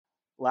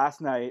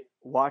last night,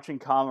 watching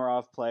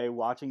Komarov play,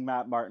 watching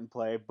Matt Martin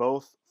play,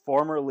 both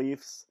former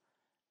Leafs,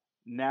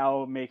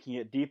 now making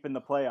it deep in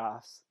the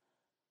playoffs.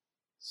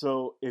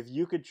 So if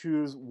you could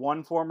choose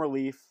one former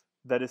Leaf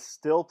that is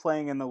still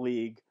playing in the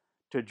league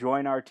to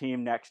join our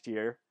team next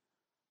year,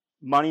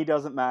 money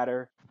doesn't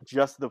matter,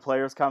 just the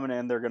players coming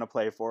in, they're going to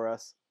play for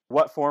us.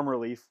 What former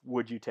Leaf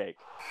would you take?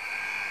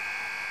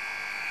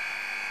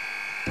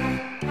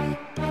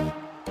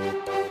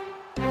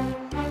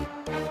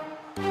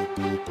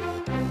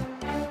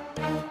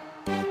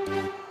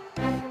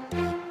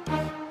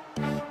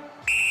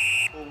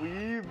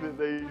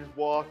 They just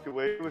walked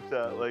away with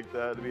that like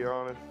that, to be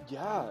honest.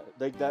 Yeah,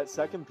 like that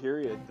second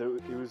period,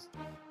 it was,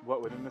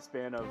 within the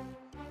span of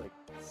like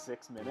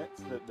 6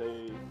 minutes that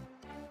they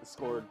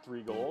scored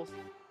 3 goals?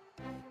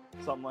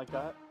 Something like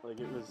that? Like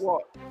it was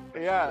short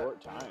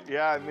time.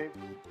 Yeah,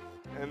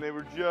 and they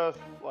were just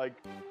like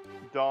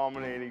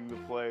dominating the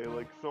play,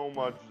 like so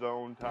much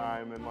zone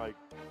time and like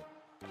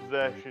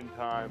possession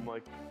time.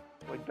 Like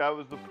that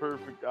was the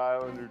perfect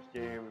Islanders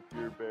game if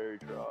you're Barry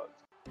Trotz.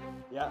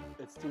 Yeah,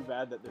 it's too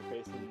bad that they're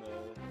facing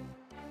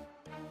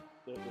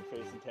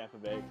Tampa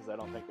Bay because I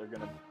don't think they're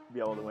gonna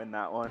be able to win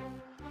that one.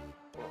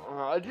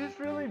 I just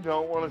really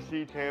don't want to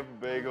see Tampa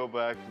Bay go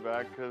back to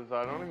back because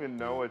I don't even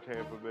know a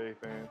Tampa Bay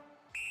fan.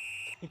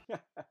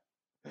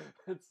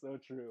 It's so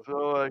true.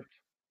 So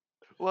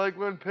like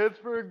when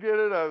Pittsburgh did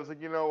it, I was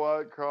like, you know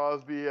what,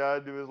 Crosby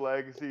added to his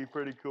legacy,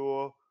 pretty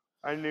cool.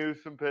 I knew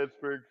some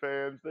Pittsburgh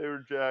fans; they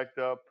were jacked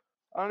up.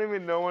 I don't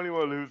even know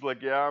anyone who's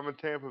like, yeah, I'm a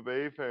Tampa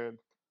Bay fan.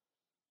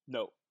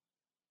 No.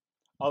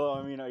 Although,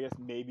 I mean, I guess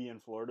maybe in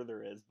Florida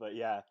there is, but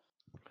yeah.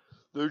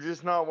 They're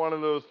just not one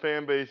of those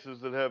fan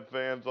bases that have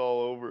fans all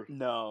over.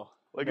 No.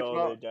 Like no, it's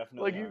not, they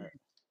definitely aren't.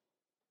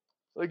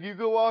 Like you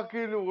go walk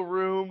into a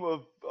room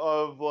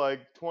of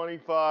like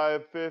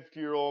 25,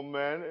 50-year-old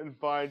men and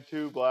find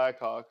 2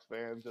 Blackhawks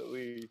fans at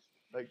least.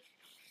 Like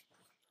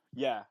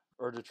yeah,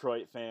 or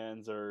Detroit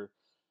fans or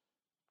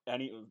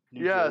any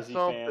New yeah, Jersey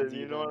something, fans you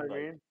even. know what I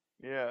like, mean?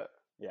 Yeah.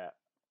 Yeah.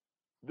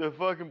 The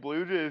fucking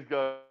Blue Jays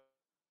got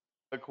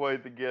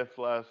quite the gift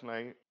last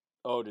night.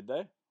 Oh, did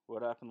they?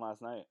 What happened last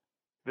night?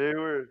 They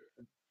were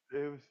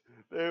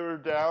they were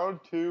down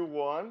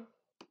 2-1.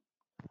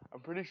 I'm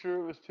pretty sure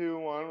it was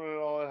 2-1 when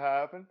it all had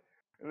happened.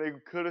 And they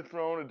could have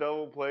thrown a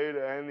double play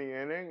to end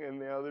the inning,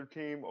 and the other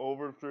team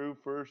overthrew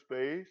first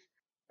base,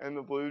 and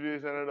the Blue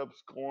Jays ended up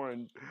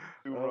scoring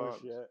 2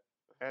 runs. Shit.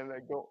 And they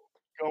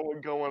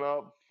going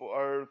up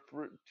for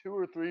 2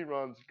 or 3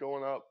 runs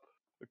going up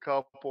a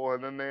couple,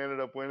 and then they ended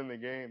up winning the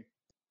game.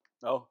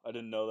 Oh, I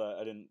didn't know that.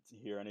 I didn't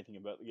hear anything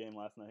about the game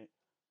last night.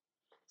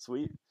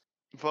 Sweet.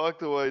 Fuck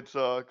the White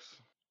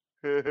Sox.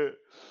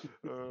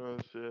 Oh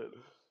shit.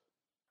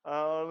 I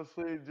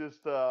honestly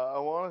just I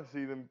want to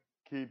see them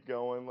keep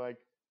going. Like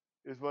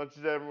as much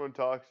as everyone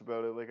talks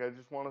about it, like I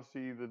just want to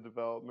see the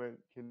development.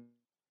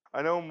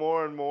 I know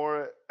more and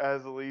more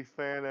as a Leafs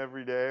fan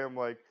every day. I'm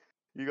like,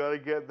 you got to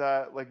get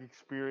that like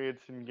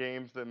experience in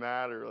games that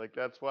matter. Like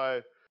that's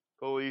why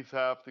the Leafs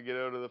have to get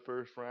out of the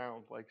first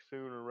round like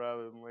sooner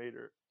rather than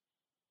later.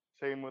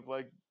 Same with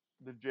like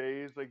the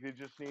Jays. Like they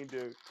just need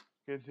to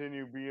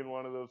continue being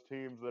one of those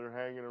teams that are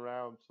hanging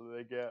around so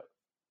they get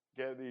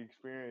the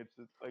experience.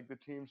 It's like the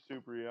team's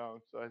super young,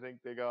 so I think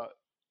they got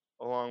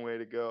a long way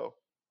to go.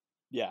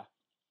 Yeah.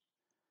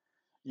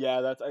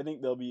 Yeah, I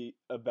think they'll be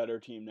a better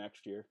team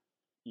next year,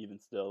 even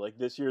still. Like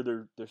this year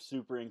they're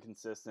super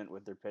inconsistent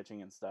with their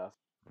pitching and stuff.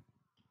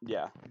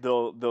 Yeah,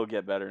 they'll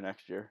get better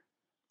next year.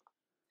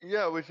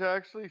 Yeah, which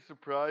actually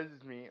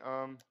surprises me.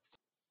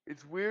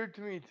 It's weird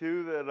to me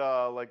too that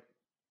like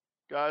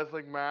guys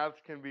like Mats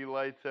can be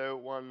lights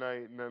out one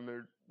night and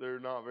then they're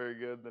not very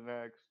good the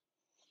next.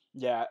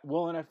 Yeah,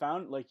 well, and I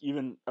found like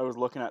even I was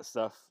looking at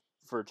stuff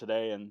for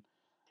today and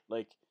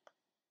like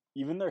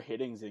even their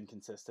hitting's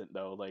inconsistent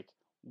though. Like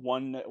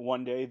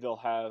one day they'll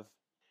have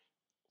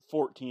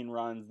 14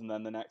 runs and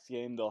then the next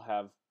game they'll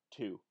have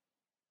 2.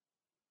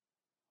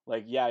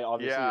 Like yeah,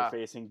 obviously you're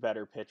facing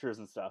better pitchers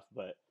and stuff,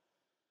 but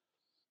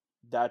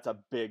that's a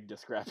big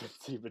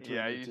discrepancy between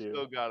the you two.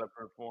 still gotta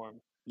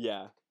perform.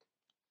 Yeah.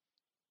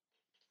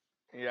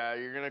 Yeah,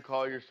 you're gonna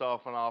call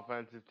yourself an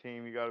offensive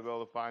team. You gotta be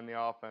able to find the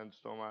offense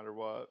no matter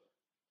what.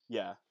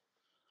 Yeah.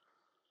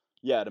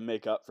 Yeah, to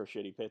make up for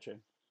shitty pitching.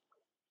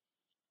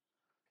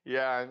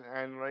 Yeah,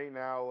 and right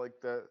now, like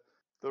the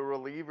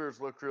relievers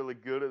looked really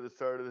good at the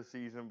start of the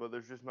season, but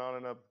there's just not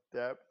enough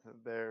depth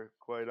there,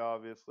 quite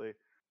obviously.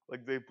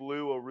 Like they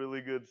blew a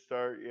really good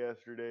start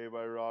yesterday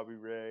by Robbie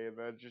Ray, and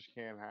that just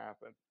can't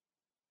happen.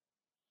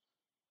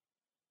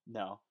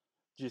 No.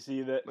 Did you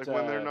see that? Like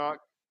when they're not.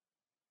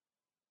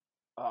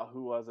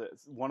 Who was it?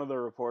 One of the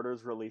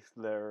reporters released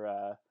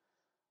their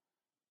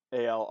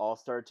AL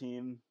All-Star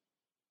team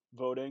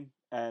voting,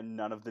 and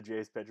none of the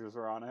Jays pitchers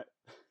were on it.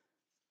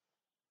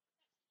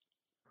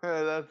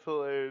 That's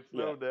hilarious,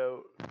 no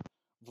doubt.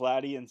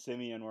 Vladdy and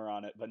Simeon were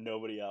on it, but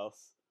nobody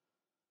else.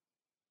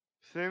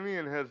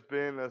 Simeon has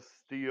been a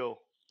steal.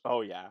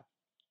 Oh, yeah.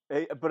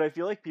 But I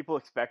feel like people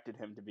expected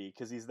him to be,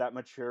 because he's that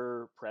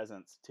mature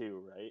presence,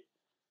 too, right?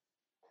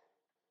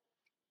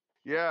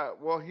 Yeah,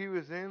 well, he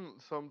was in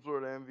some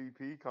sort of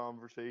MVP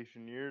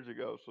conversation years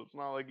ago, so it's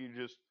not like he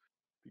just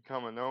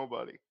become a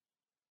nobody.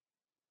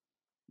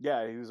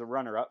 Yeah, he was a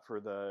runner-up for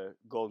the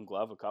Golden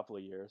Glove a couple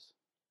of years.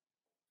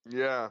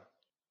 Yeah.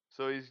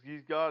 So he's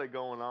got it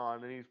going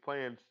on, and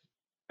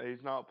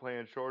he's not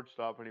playing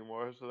shortstop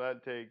anymore, so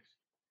that takes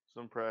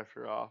some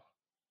pressure off.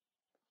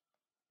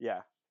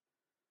 Yeah.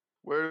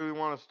 Where do we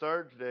want to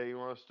start today? You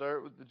want to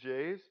start with the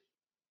Jays?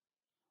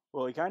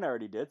 Well, he kind of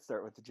already did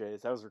start with the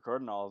Jays. I was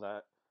recording all of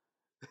that.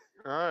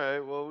 All right.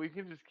 Well, we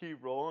can just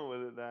keep rolling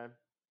with it then.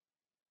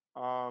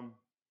 Um,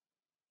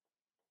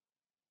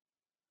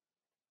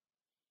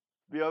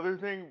 the other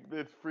thing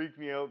that's freaked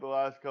me out the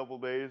last couple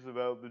days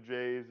about the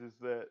Jays is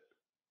that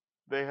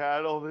they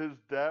had all this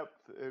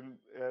depth in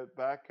at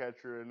back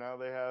catcher, and now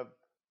they have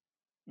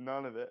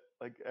none of it.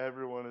 Like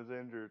everyone is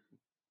injured,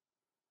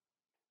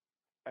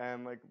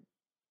 and like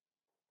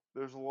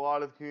there's a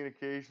lot of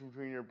communication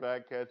between your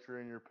back catcher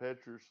and your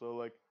pitcher. So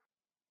like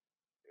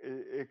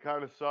it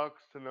kind of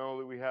sucks to know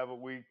that we have a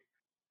weak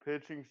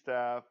pitching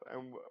staff,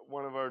 and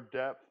one of our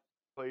depth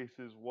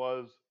places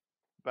was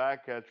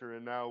back catcher,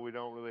 and now we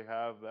don't really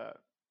have that.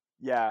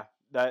 Yeah,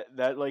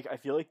 that like I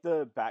feel like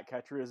the back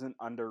catcher is an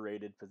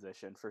underrated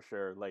position for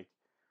sure. Like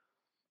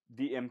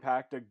the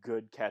impact a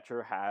good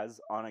catcher has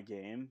on a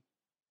game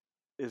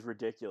is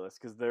ridiculous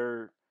because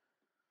they're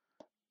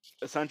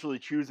essentially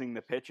choosing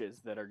the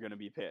pitches that are going to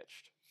be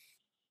pitched.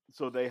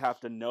 So they have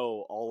to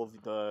know all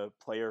of the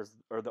players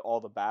or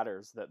all the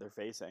batters that they're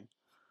facing.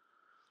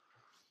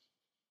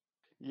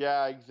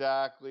 Yeah,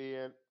 exactly,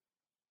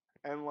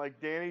 and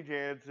like Danny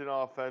Jansen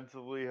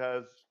offensively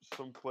has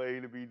some play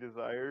to be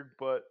desired,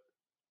 but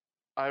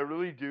I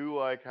really do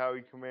like how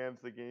he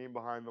commands the game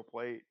behind the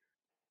plate,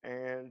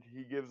 and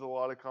he gives a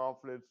lot of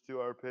confidence to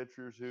our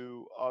pitchers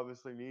who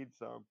obviously need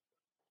some.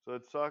 So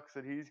it sucks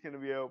that he's going to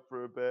be out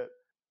for a bit.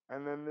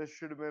 And then this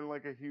should have been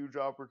like a huge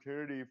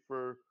opportunity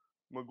for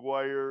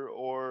McGuire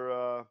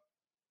or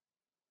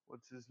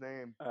what's his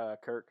name?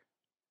 Kirk.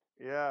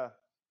 Yeah.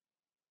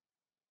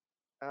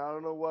 And I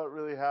don't know what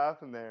really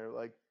happened there.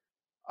 Like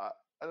I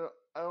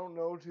I don't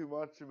know too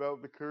much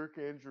about the Kirk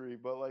injury,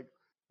 but like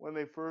when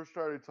they first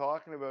started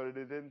talking about it,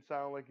 it didn't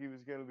sound like he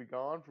was going to be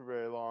gone for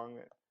very long.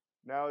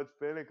 Now it's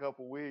been a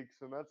couple weeks,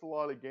 and that's a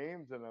lot of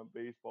games in a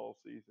baseball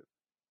season.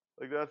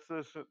 Like that's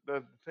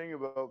the thing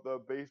about the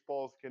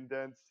baseball's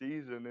condensed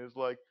season is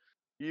like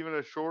even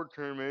a short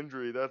term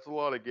injury, that's a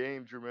lot of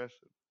games you're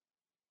missing.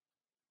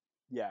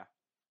 Yeah.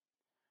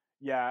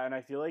 Yeah, and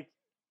I feel like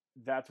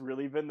that's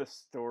really been the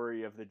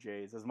story of the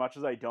Jays. As much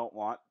as I don't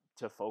want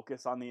to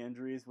focus on the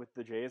injuries with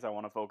the Jays, I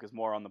want to focus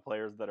more on the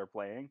players that are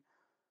playing.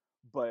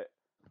 But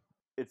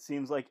it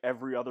seems like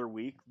every other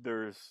week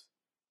there's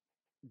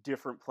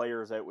different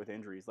players out with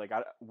injuries. Like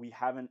we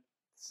haven't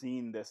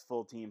seen this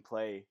full team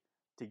play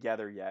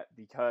together yet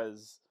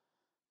because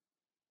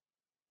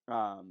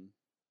um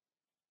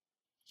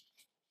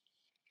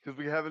Because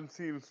we haven't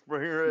seen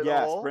Springer at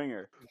yeah, all.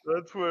 Springer.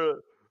 That's where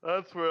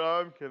that's where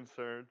I'm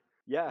concerned.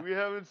 Yeah. We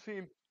haven't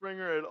seen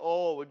Springer at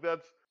all. Like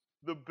that's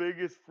the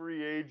biggest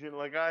free agent.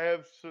 Like I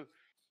have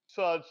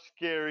such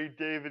scary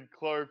David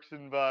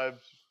Clarkson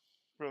vibes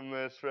from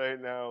this right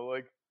now.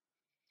 Like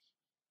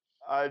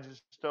I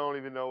just don't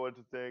even know what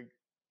to think.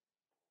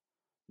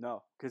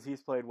 No, cuz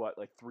he's played what,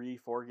 like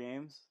 3-4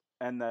 games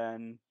and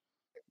then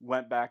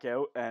went back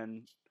out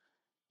and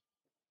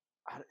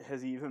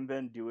has he even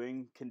been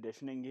doing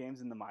conditioning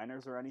games in the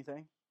minors or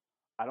anything?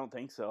 I don't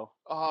think so.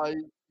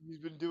 He's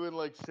been doing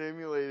like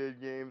simulated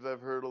games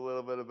I've heard a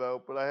little bit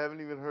about, but I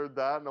haven't even heard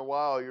that in a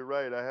while. You're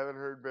right. I haven't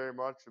heard very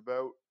much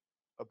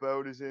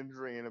about his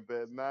injury in a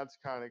bit, and that's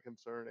kind of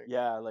concerning.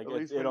 Yeah, like At it's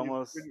least it when you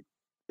almost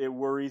it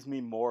worries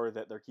me more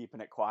that they're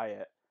keeping it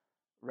quiet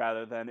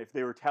rather than if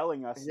they were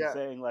telling us and yeah,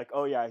 saying like,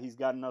 "Oh yeah, he's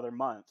got another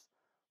month."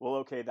 Well,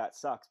 okay, that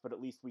sucks, but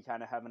at least we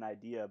kind of have an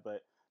idea,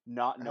 but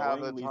not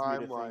have a knowing leads me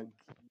to timeline. think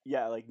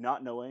yeah, like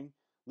not knowing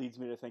leads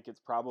me to think it's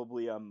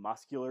probably a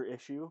muscular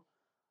issue,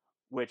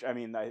 which I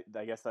mean, I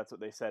guess that's what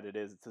they said it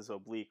is. It's his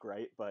oblique,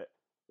 right? But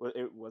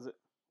it was it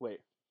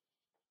wait,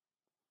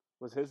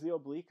 was his the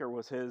oblique or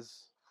was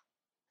his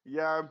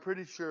Yeah, I'm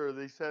pretty sure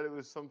they said it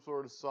was some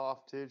sort of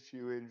soft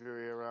tissue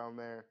injury around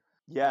there,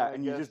 and yeah, I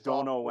and you guess just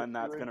don't soft know when tissue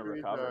that's going to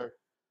injuries are. recover.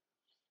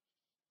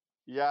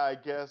 Yeah, I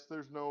guess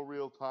there's no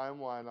real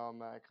timeline on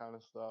that kind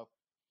of stuff.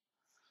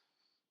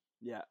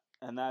 Yeah,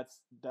 and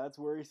that's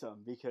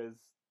worrisome because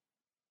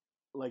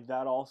like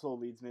that also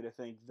leads me to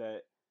think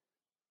that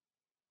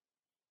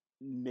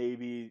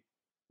maybe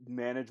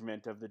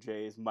management of the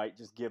Jays might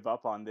just give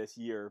up on this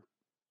year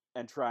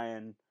and try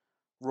and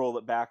roll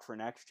it back for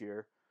next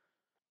year.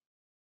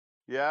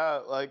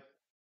 Yeah, like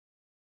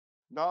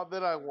not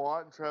that I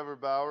want Trevor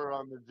Bauer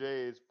on the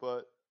Jays,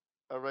 but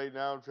right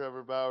now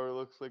Trevor Bauer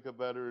looks like a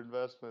better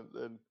investment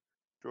than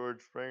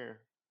George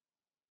Springer.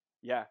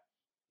 Yeah.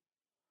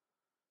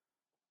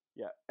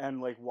 Yeah.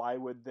 And like why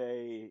would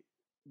they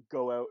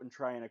go out and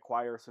try and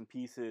acquire some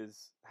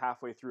pieces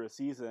halfway through a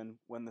season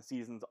when the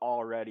season's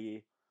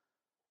already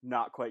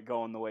not quite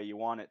going the way you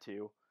want it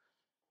to?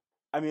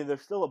 I mean, they're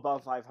still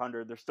above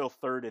 500. They're still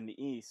third in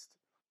the East,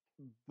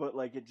 but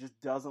like it just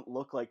doesn't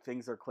look like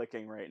things are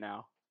clicking right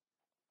now.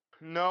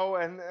 No,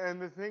 and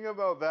the thing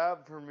about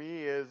that for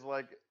me is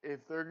like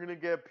if they're gonna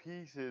get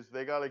pieces,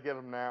 they got to get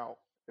them now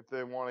if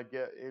they want to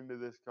get into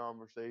this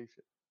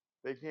conversation.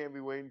 They can't be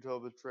waiting until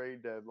the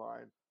trade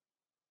deadline.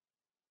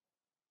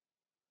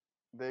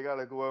 They got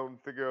to go out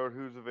and figure out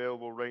who's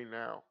available right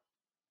now.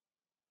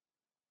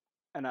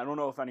 And I don't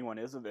know if anyone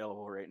is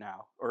available right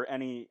now, or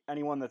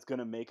anyone that's going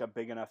to make a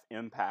big enough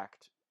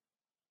impact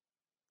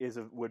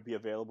would be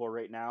available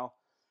right now,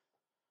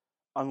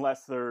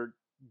 unless they're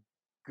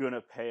going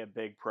to pay a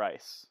big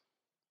price.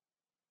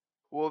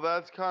 Well,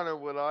 that's kind of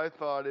what I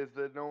thought is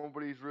that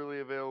nobody's really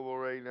available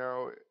right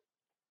now,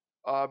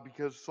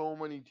 because so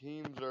many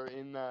teams are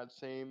in that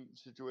same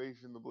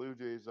situation the Blue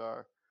Jays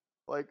are.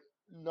 Like,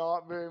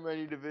 not very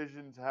many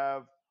divisions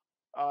have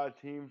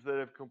teams that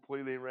have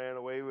completely ran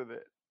away with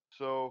it.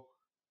 So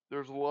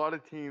there's a lot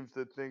of teams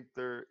that think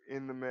they're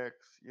in the mix.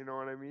 You know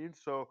what I mean?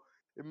 So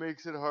it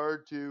makes it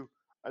hard to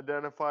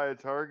identify a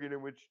target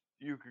in which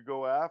you could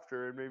go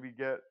after and maybe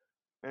get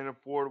an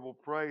affordable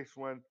price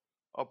when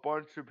a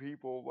bunch of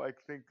people like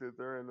think that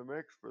they're in the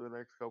mix for the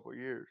next couple of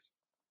years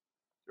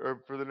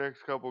or for the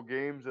next couple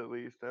games at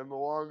least. And the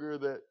longer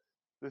that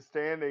the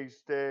standings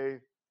stay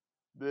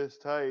this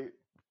tight,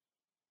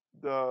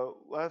 the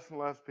less and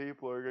less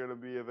people are going to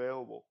be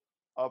available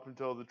up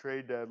until the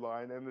trade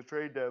deadline, and the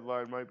trade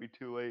deadline might be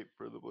too late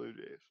for the Blue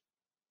Jays.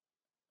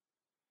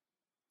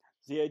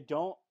 See, I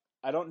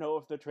don't know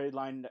if the trade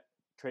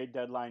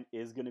deadline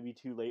is going to be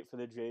too late for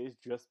the Jays,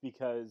 just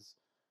because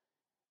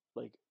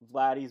like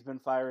Vladdy's been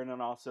firing on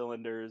all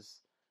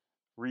cylinders.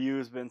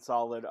 Ryu's been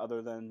solid,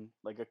 other than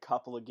like a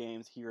couple of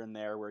games here and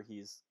there where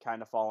he's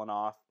kind of fallen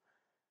off.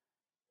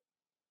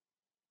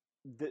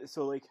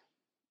 So like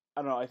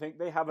I don't know. I think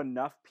they have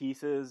enough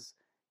pieces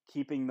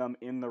keeping them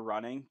in the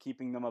running,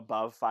 keeping them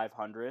above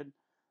 500,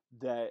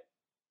 that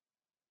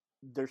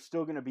they're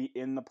still going to be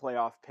in the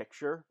playoff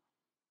picture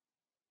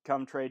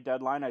come trade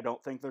deadline. I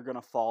don't think they're going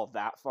to fall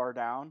that far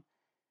down.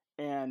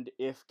 And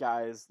if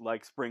guys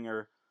like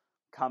Springer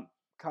come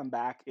come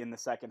back in the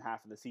second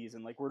half of the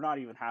season, like we're not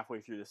even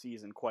halfway through the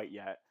season quite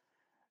yet,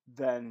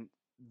 then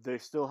they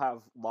still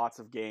have lots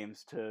of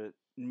games to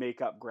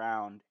make up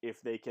ground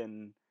if they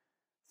can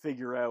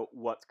figure out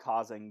what's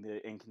causing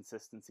the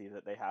inconsistency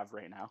that they have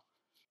right now.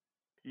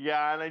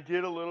 Yeah, and I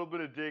did a little bit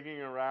of digging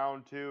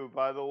around too.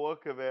 By the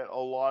look of it, a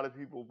lot of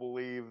people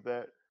believe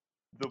that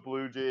the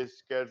Blue Jays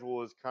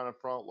schedule is kind of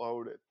front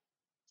loaded.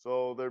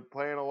 So they're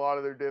playing a lot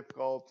of their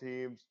difficult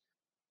teams.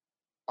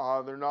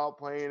 They're not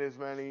playing as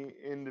many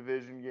in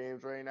division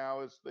games right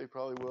now as they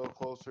probably will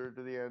closer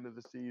to the end of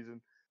the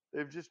season.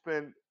 They've just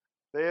been,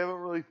 they haven't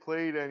really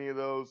played any of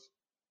those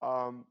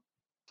um,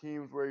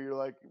 teams where you're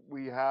like,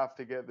 we have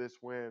to get this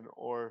win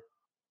or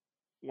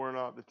we're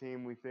not the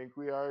team we think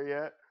we are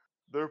yet.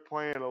 They're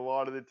playing a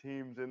lot of the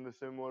teams in the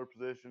similar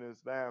position as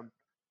them,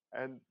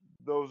 and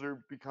those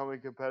are becoming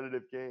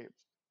competitive games.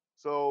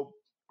 So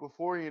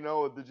before you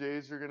know it, the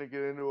Jays are going to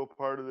get into a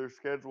part of their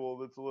schedule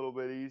that's a little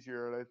bit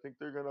easier, and I think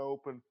they're going to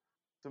open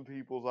some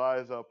people's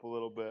eyes up a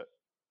little bit.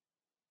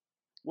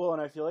 Well,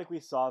 and I feel like we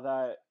saw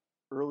that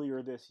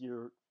earlier this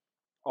year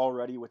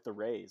already with the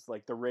Rays.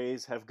 Like the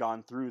Rays have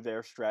gone through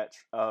their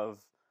stretch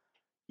of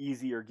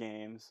easier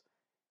games,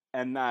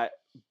 and that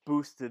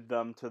boosted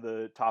them to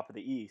the top of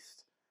the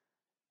East.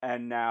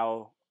 And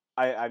now,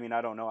 I mean,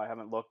 I don't know. I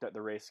haven't looked at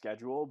the Rays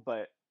schedule,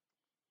 but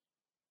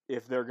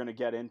if they're going to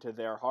get into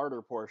their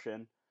harder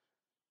portion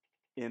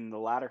in the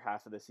latter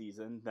half of the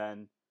season,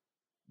 then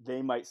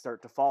they might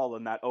start to fall,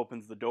 and that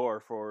opens the door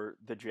for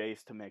the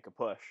Jays to make a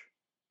push.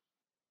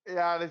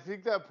 Yeah, and I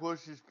think that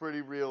push is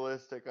pretty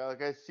realistic.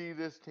 Like I see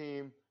this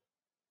team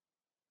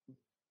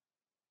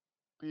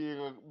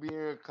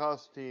being a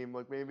cuss team.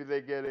 Like maybe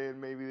they get in,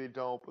 maybe they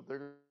don't, but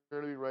they're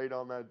going to be right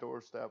on that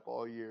doorstep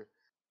all year.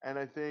 And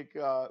I think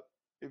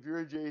if you're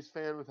a Jays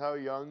fan with how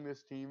young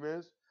this team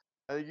is,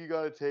 I think you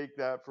got to take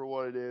that for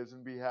what it is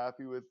and be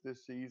happy with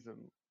this season.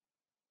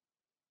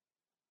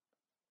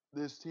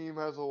 This team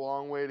has a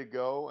long way to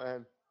go,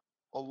 and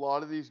a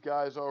lot of these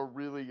guys are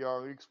really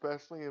young,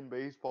 especially in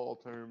baseball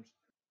terms.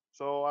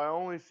 So I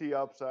only see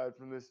upside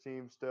from this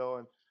team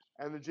still,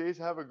 and the Jays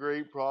have a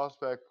great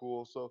prospect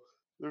pool. So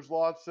there's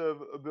lots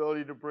of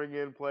ability to bring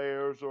in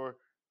players or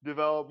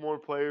develop more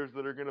players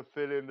that are going to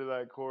fit into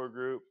that core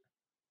group.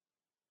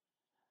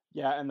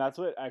 Yeah, and that's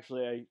what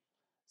actually I.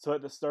 So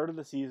at the start of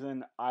the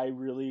season, I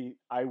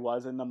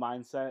was in the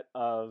mindset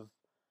of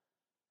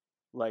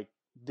like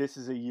this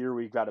is a year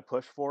we've got to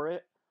push for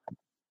it.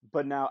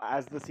 But now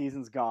as the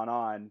season's gone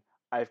on,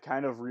 I've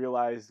kind of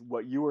realized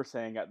what you were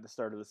saying at the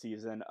start of the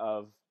season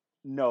of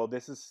no,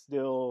 this is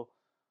still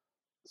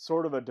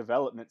sort of a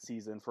development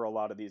season for a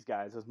lot of these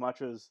guys. Like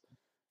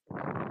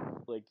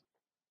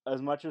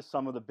as much as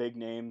some of the big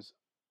names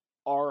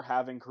are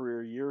having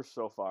career years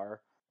so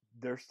far,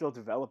 they're still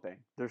developing.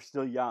 They're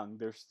still young.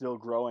 They're still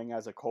growing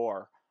as a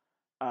core.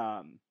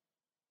 Um,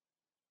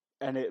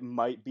 and it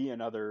might be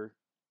another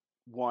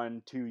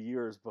 1-2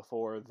 years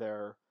before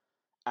they're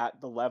at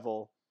the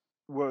level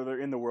where they're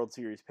in the World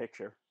Series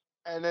picture.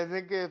 And I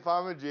think if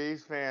I'm a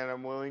Jays fan,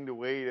 I'm willing to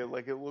wait. It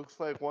looks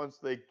like once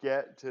they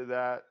get to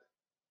that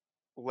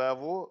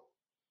level,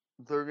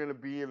 they're going to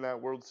be in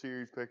that World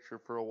Series picture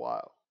for a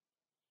while.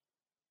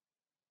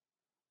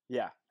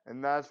 Yeah.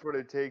 And that's what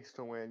it takes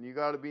to win. You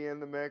got to be in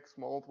the mix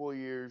multiple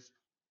years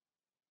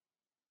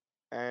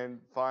and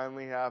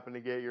finally happen to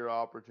get your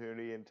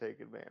opportunity and take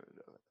advantage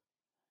of it.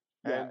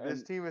 Yeah, And this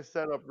and team is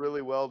set up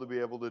really well to be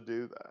able to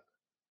do that.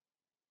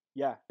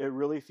 yeah, it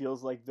really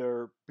feels like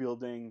they're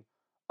building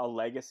a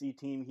legacy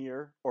team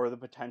here, or the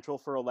potential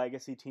for a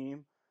legacy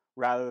team,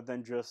 rather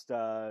than just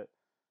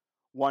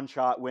one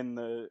shot win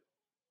the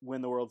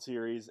World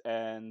Series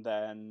and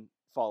then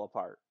fall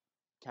apart,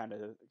 kind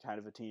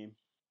of a team.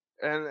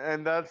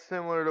 And that's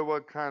similar to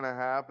what kind of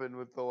happened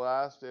with the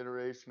last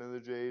iteration of the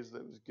Jays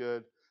that was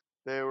good.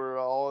 They were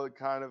all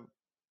kind of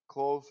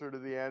closer to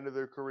the end of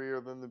their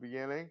career than the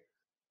beginning.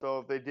 So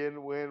if they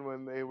didn't win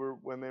when they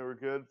were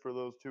good for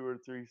those 2 or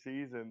 3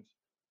 seasons,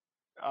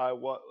 I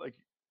what like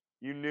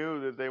you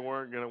knew that they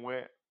weren't going to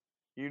win.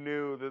 You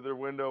knew that their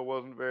window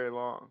wasn't very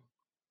long.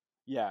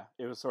 Yeah,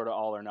 it was sort of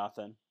all or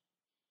nothing.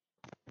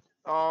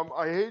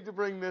 I hate to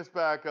bring this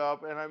back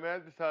up, and I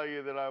meant to tell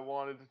you that I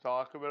wanted to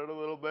talk about it a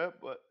little bit,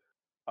 but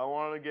I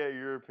wanted to get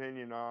your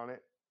opinion on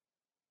it.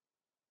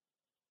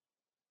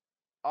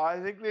 I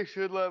think they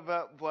should let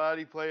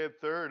Vladdy play at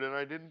third, and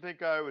I didn't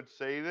think I would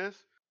say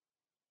this,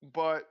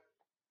 but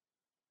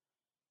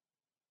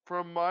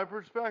from my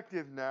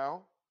perspective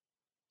now,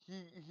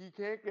 he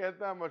can't get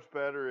that much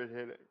better at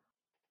hitting.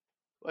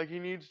 Like he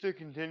needs to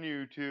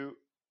continue to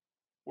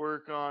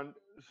work on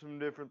some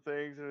different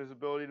things and his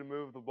ability to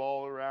move the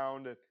ball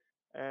around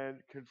and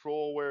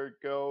control where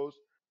it goes.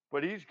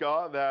 But he's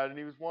got that, and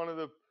he was one of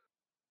the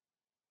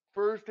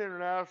first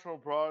international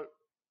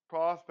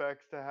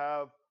prospects to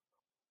have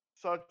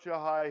such a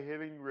high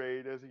hitting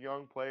rate as a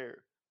young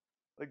player.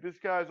 Like this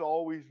guy's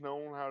always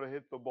known how to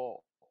hit the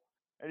ball,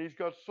 and he's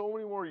got so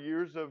many more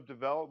years of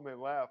development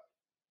left.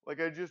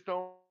 Like I just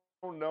don't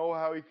know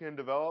how he can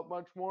develop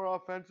much more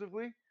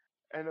offensively,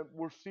 and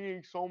we're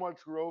seeing so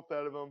much growth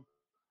out of him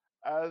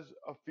as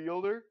a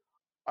fielder.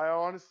 I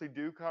honestly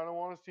do kind of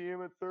want to see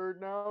him at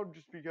third now,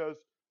 just because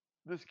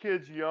this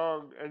kid's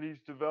young and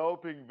he's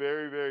developing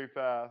very, very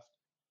fast,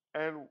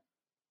 and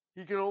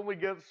he can only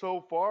get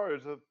so far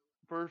as a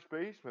first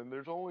baseman.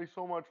 There's only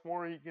so much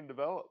more he can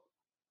develop.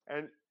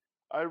 And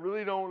I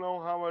really don't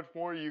know how much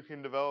more you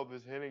can develop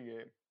his hitting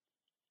game.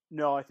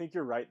 No, I think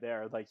you're right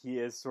there. Like he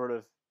is sort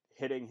of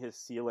hitting his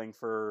ceiling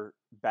for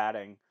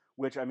batting,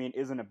 which I mean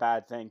isn't a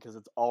bad thing because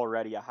it's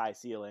already a high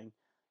ceiling.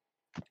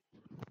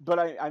 But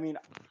I mean,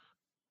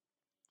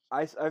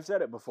 I've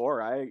said it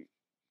before. I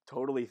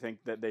totally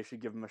think that they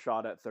should give him a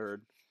shot at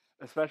third,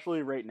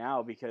 especially right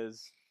now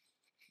because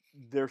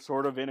they're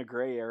sort of in a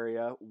gray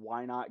area.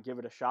 Why not give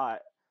it a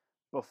shot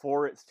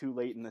before it's too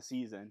late in the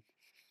season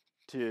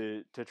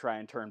to try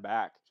and turn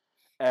back?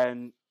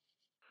 And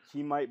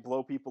he might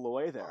blow people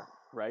away there,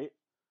 right?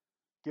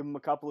 Give him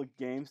a couple of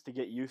games to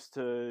get used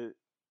to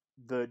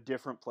the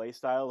different play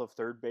style of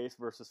third base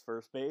versus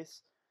first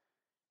base.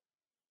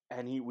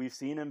 And we've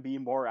seen him be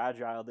more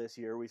agile this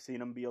year. We've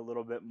seen him be a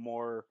little bit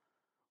more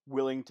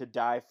willing to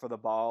dive for the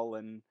ball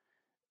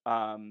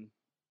um,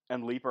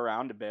 and leap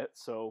around a bit.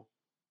 So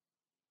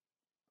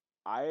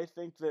I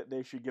think that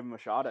they should give him a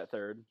shot at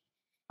third.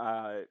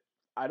 Uh,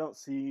 I don't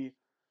see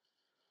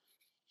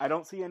I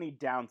don't see any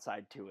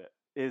downside to it.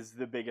 Is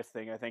the biggest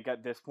thing I think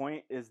at this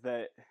point is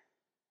that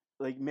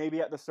like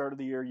maybe at the start of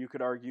the year you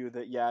could argue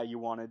that yeah you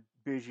wanted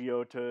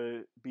Biggio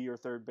to be your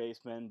third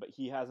baseman, but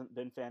he hasn't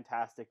been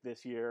fantastic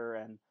this year,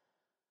 and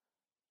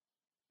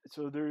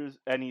so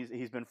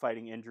he's been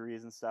fighting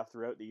injuries and stuff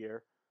throughout the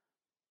year.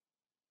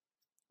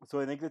 So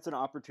I think it's an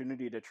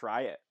opportunity to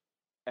try it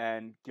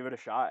and give it a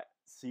shot,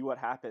 see what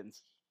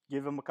happens.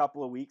 Give him a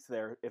couple of weeks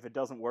there. If it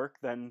doesn't work,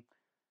 then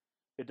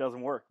it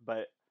doesn't work.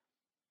 But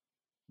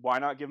why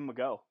not give him a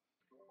go?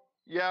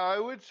 Yeah, I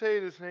would say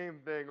the same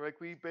thing. Like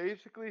we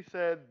basically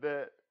said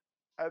that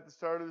at the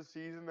start of the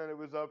season that it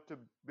was up to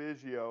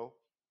Biggio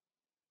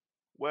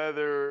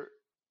whether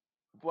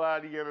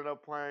Vladdy ended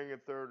up playing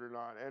at third or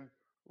not. And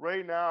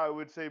right now, I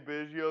would say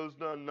Biggio's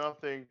done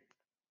nothing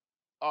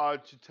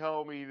to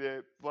tell me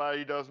that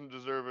Vladdy doesn't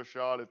deserve a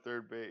shot at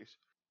third base.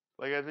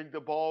 Like I think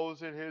the ball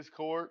was in his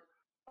court.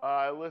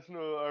 I listened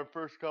to our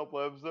first couple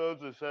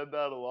episodes. I said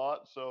that a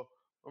lot, so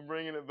I'm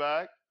bringing it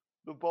back.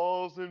 The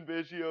ball's in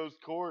Biggio's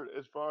court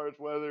as far as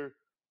whether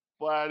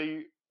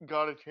Vladdy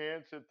got a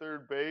chance at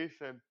third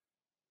base, and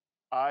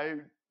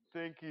I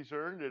think he's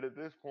earned it at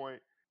this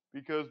point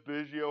because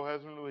Biggio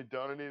hasn't really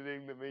done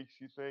anything that makes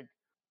you think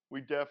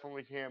we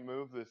definitely can't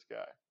move this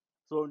guy.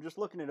 So I'm just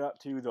looking it up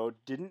too, though.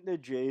 Didn't the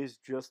Jays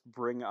just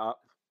bring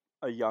up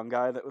a young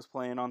guy that was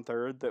playing on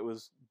third that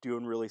was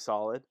doing really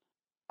solid?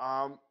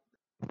 Um,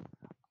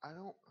 I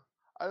don't,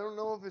 I don't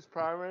know if his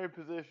primary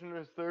position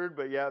is third,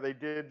 but yeah, they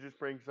did just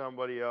bring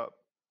somebody up.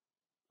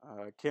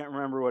 Can't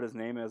remember what his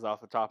name is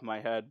off the top of my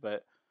head,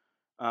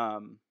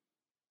 um,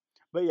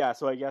 but yeah.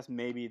 So I guess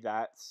maybe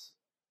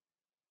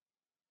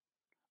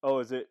Oh,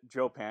 is it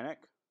Joe Panic?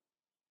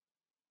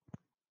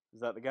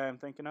 Is that the guy I'm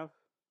thinking of?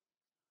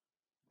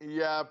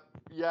 Yeah,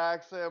 yeah.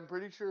 Actually, I'm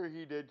pretty sure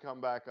he did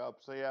come back up.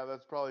 So yeah,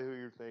 that's probably who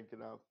you're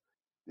thinking of.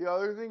 The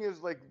other thing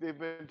is like they've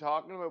been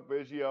talking about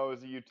Biggio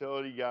as a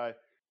utility guy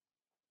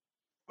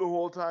the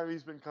whole time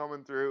he's been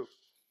coming through.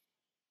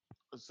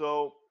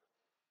 So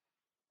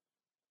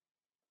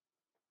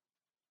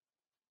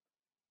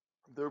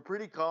they're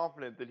pretty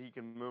confident that he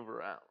can move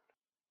around.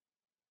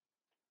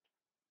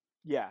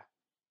 Yeah,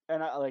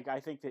 and I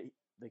think that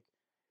like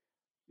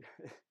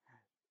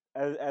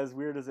as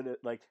weird as it is,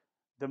 like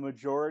the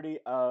majority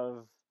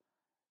of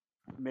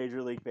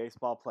Major League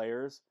Baseball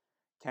players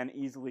can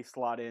easily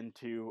slot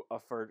into a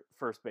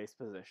first base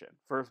position.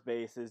 First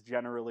base is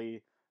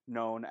generally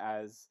known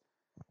as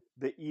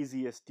the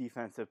easiest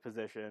defensive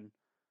position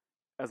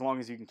as long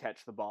as you can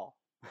catch the ball.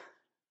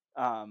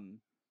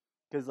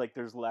 Because like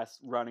there's less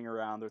running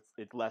around,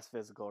 it's less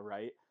physical,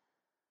 right?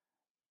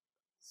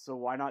 So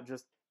why not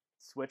just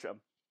switch them,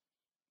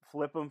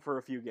 flip them for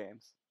a few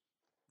games,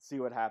 see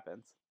what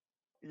happens?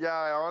 Yeah,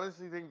 I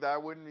honestly think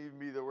that wouldn't even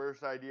be the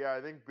worst idea.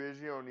 I think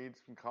Biggio needs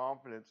some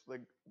confidence.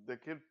 Like the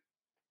kid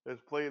has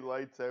played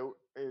lights out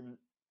in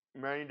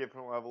many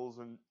different levels,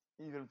 and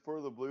even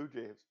for the Blue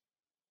Jays.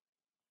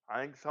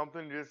 I think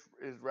something just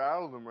is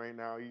rattled him right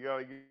now. You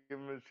gotta give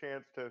him a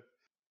chance to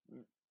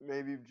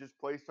maybe just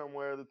play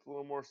somewhere that's a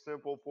little more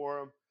simple for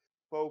him.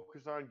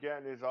 Focus on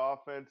getting his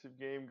offensive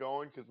game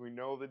going because we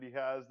know that he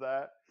has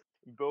that,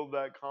 and build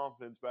that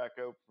confidence back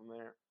out from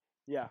there.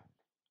 Yeah,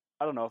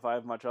 I don't know if I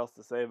have much else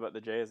to say about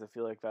the Jays. I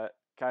feel like that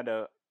kind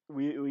of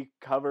we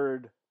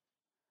covered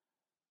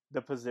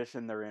the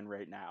position they're in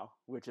right now,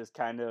 which is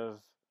kind of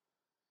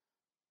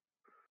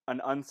an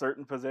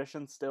uncertain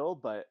position still,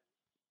 but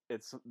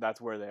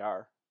that's where they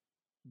are.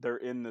 They're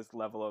in this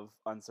level of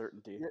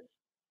uncertainty. Yeah.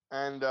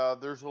 And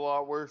there's a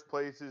lot worse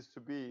places to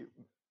be.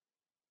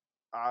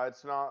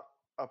 It's not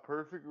a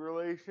perfect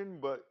relation,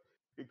 but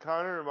it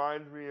kind of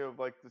reminds me of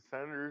like the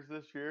Senators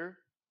this year,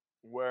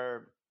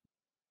 where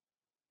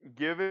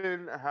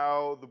given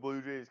how the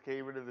Blue Jays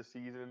came into the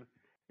season,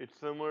 it's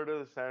similar to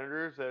the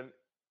Senators, and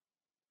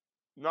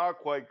not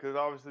quite because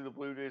obviously the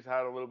Blue Jays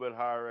had a little bit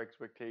higher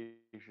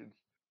expectations.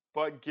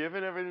 But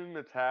given everything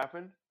that's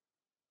happened,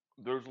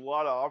 there's a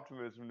lot of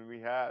optimism to be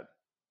had.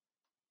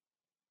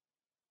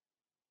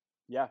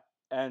 Yeah,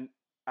 and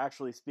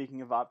actually,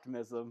 speaking of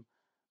optimism,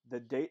 the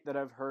date that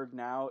I've heard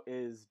now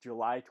is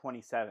July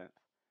 27th.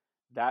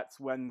 That's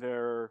when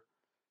they're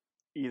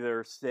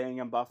either staying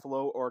in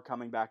Buffalo or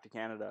coming back to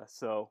Canada.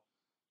 So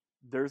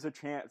there's a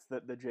chance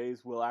that the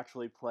Jays will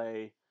actually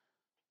play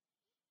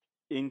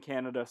in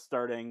Canada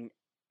starting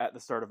at the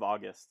start of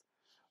August.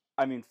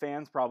 I mean,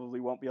 fans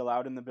probably won't be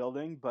allowed in the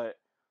building, but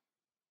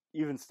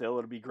even still,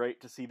 it'll be great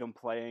to see them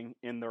playing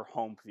in their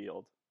home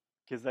field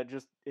because that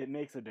just it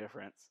makes a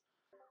difference.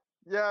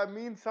 Yeah, it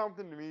means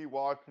something to me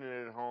watching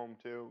it at home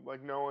too,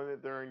 like knowing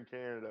that they're in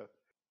Canada.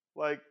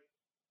 Like,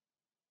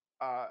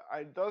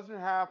 it doesn't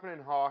happen in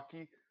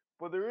hockey,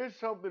 but there is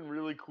something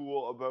really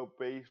cool about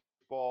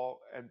baseball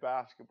and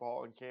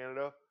basketball in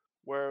Canada,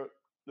 where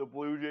the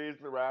Blue Jays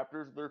and the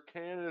Raptors, they're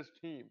Canada's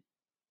team.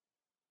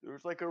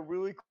 There's like a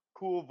really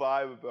cool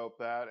vibe about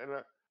that, and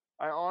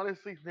I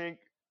honestly think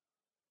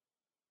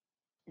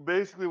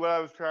basically what I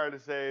was trying to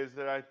say is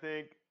that I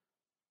think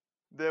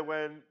that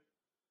when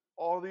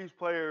all these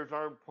players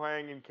aren't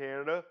playing in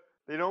Canada,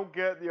 they don't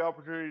get the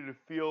opportunity to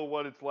feel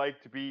what it's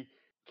like to be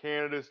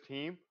Canada's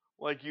team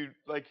like you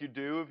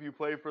do if you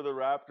play for the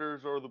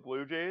Raptors or the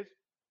Blue Jays.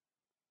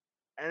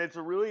 And it's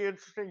a really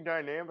interesting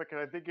dynamic,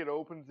 and I think it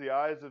opens the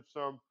eyes of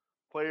some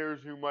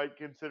players who might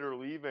consider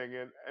leaving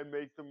and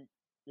make them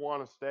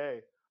want to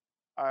stay.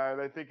 And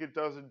I think it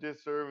does a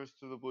disservice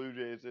to the Blue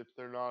Jays if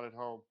they're not at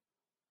home.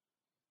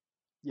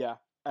 Yeah,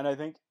 and I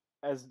think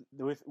as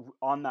with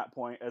on that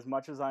point, as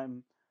much as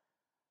I'm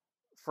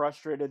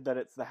frustrated that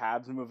it's the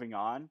Habs moving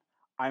on,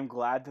 I'm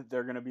glad that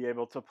they're going to be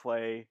able to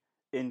play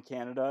in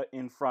Canada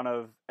in front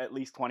of at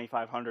least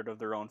 2,500 of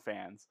their own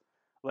fans.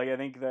 Like I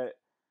think that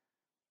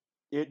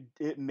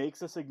it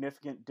makes a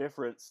significant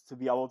difference to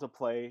be able to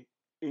play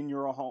in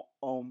your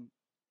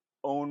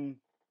own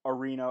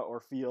arena or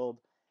field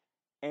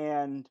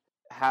and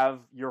have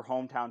your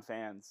hometown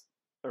fans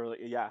or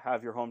yeah,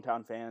 have your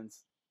hometown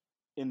fans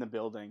in the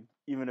building,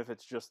 even if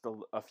it's just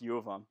a few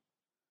of them.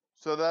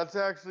 So that's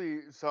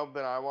actually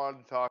something I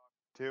wanted to talk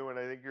to, and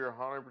I think you're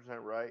 100%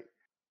 right.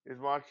 As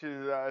much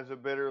as a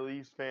bitter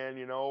Leafs fan,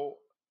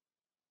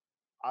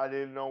 I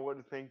didn't know what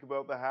to think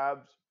about the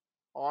Habs.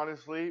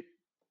 Honestly,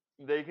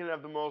 they can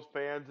have the most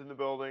fans in the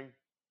building.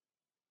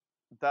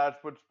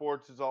 That's what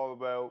sports is all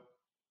about.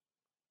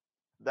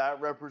 That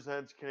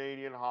represents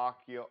Canadian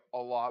hockey a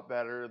lot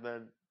better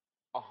than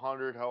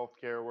 100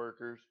 healthcare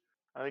workers.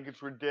 I think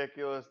it's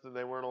ridiculous that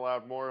they weren't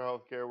allowed more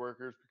healthcare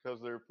workers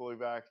because they're fully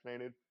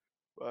vaccinated.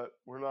 But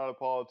we're not a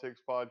politics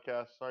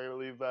podcast, so I'm gonna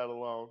leave that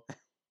alone.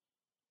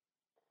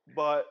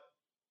 But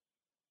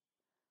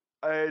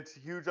it's a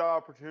huge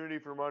opportunity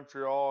for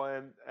Montreal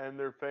and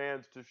their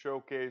fans to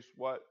showcase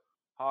what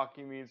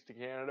hockey means to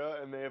Canada,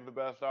 and they have the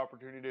best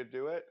opportunity to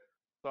do it.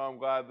 So I'm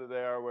glad that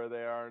they are where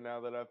they are now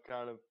that I've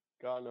kind of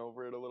gotten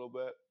over it a little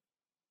bit.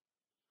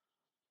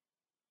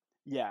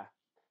 Yeah,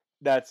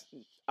 that's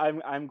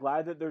I'm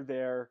glad that they're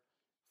there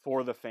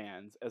for the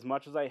fans. As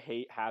much as I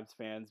hate Habs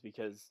fans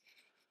because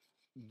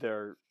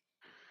they're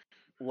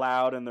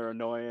loud and they're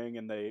annoying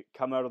and they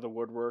come out of the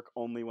woodwork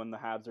only when the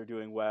Habs are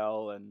doing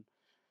well. And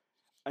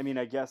I mean,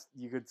 I guess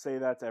you could say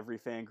that's every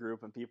fan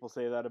group, and people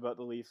say that about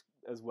the Leafs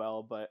as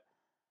well. But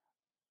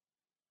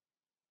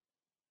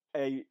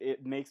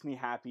it makes me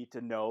happy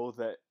to know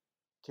that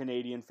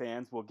Canadian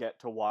fans will get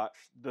to watch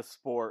the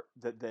sport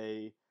that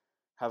they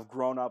have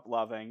grown up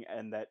loving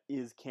and that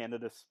is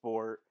Canada's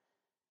sport.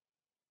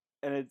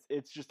 And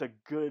it's just a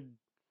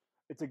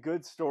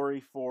good story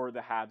for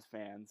the Habs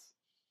fans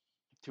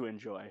to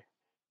enjoy.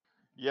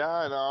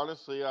 Yeah, and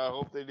honestly, I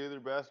hope they do their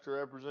best to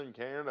represent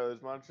Canada.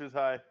 As much as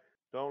I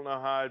don't know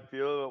how I'd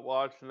feel about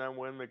watching them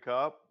win the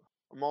cup,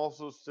 I'm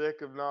also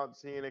sick of not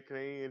seeing a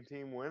Canadian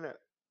team win it.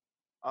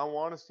 I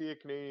want to see a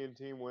Canadian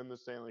team win the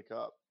Stanley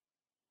Cup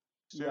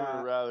sooner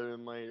Yeah, rather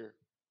than later.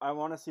 I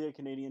want to see a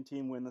Canadian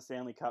team win the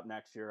Stanley Cup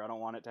next year. I don't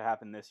want it to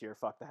happen this year.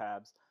 Fuck the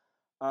Habs.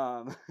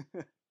 Um,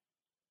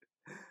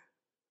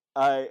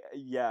 I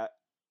yeah.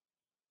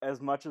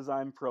 As much as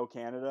I'm pro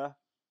Canada,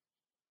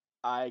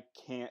 I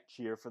can't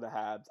cheer for the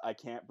Habs. I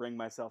can't bring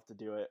myself to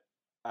do it.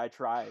 I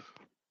tried.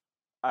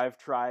 I've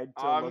tried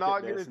to I'm look at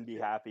not this gonna and be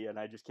happy, and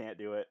I just can't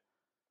do it.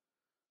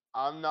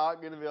 I'm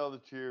not gonna be able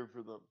to cheer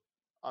for them.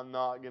 I'm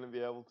not gonna be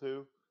able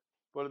to.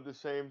 But at the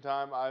same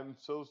time, I'm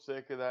so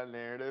sick of that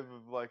narrative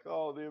of like,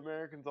 oh, the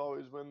Americans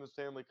always win the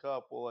Stanley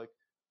Cup. Well, like,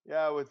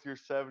 yeah, with your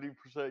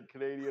 70%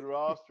 Canadian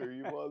roster,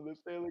 you won the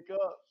Stanley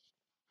Cup.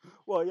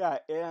 Well, yeah,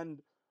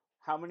 and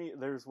how many?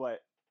 There's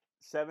what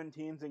 7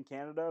 teams in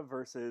Canada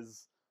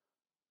versus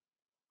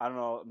I don't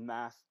know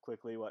math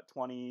quickly. What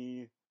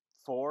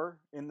 24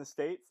 in the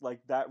states?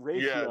 Like that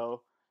Yes.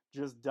 ratio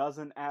just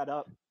doesn't add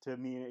up to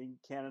meaning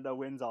Canada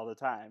wins all the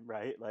time,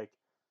 right? Like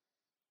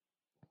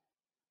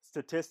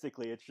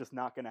statistically, it's just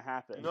not going to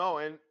happen. No,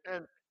 and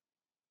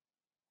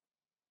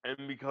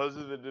because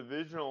of the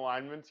division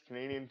alignments,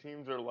 Canadian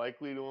teams are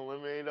likely to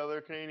eliminate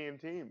other Canadian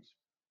teams,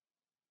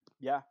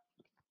 Yeah,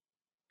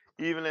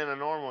 even in a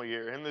normal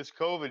year. In this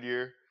COVID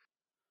year,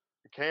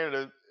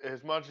 Canada,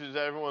 as much as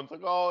everyone's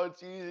like, "Oh,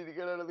 it's easy to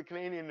get out of the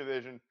Canadian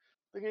division,"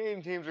 the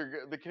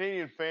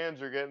Canadian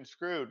fans are getting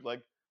screwed.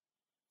 Like,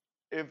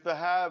 if the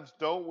Habs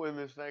don't win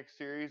this next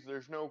series,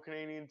 there's no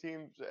Canadian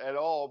teams at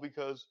all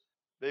because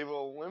they've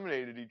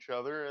eliminated each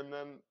other, and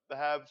then the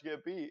Habs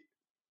get beat.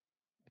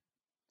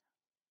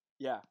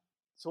 yeah.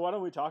 So why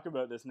don't we talk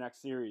about this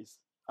next series?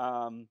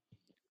 Um,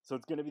 so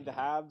it's going to be the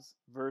Habs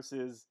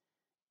versus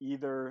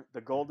either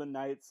the Golden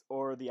Knights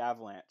or the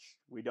Avalanche.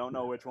 We don't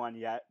know which one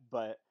yet,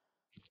 but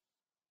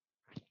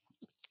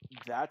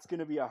that's going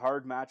to be a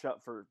hard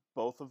matchup for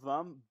both of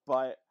them.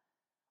 But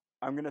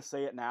I'm going to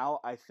say it now.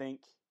 I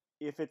think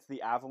if it's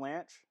the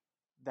Avalanche,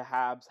 the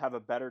Habs have a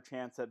better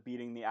chance at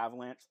beating the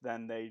Avalanche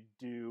than they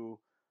do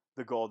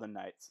the Golden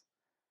Knights.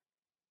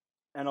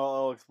 And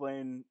I'll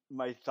explain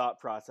my thought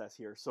process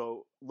here.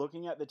 So,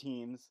 looking at the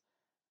teams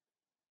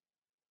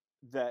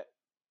that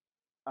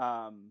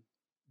um,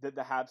 that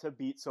the Habs have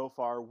beat so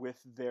far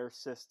with their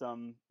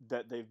system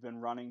that they've been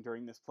running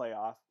during this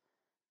playoff,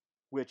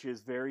 which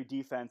is very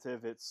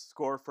defensive. It's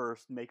score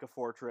first, make a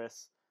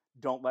fortress,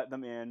 don't let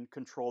them in,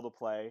 control the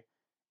play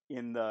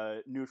in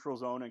the neutral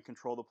zone and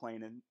control the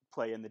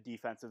play in the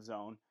defensive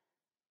zone,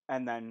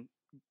 and then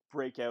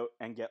break out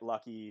and get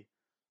lucky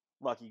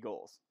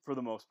goals for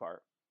the most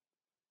part.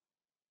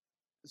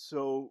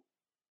 So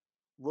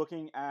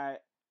looking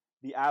at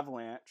the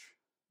Avalanche,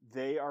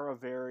 they are a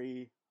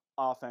very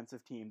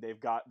offensive team. They've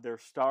got their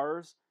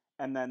stars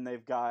and then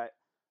they've got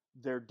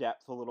their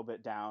depth a little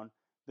bit down.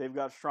 They've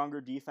got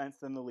stronger defense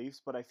than the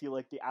Leafs, but I feel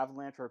like the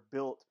Avalanche are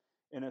built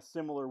in a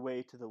similar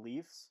way to the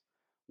Leafs,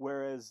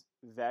 whereas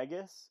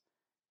Vegas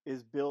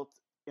is built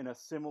in a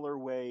similar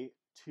way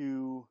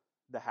to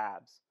the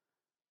Habs.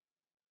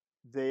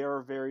 They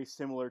are very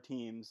similar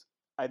teams.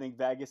 I think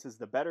Vegas is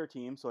the better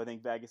team, so I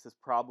think Vegas is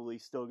probably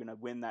still going to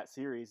win that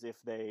series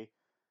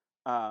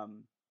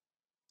um,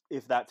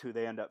 if that's who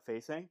they end up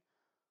facing.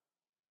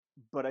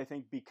 But I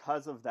think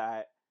because of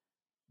that,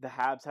 the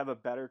Habs have a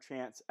better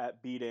chance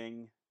at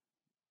beating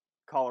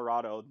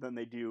Colorado than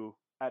they do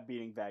at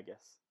beating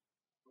Vegas.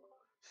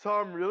 So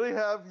I'm really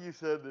happy you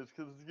said this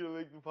because it's gonna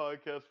make the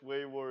podcast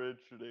way more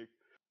interesting.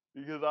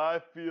 Because I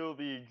feel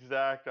the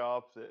exact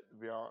opposite, to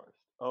be honest.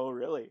 Oh,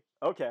 really?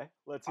 Okay,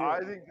 let's hear I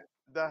it. think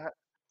the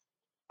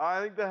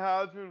I think the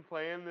Habs been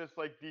playing this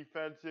like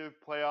defensive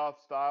playoff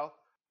style.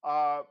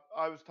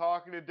 I was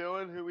talking to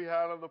Dylan, who we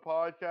had on the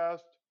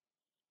podcast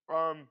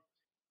um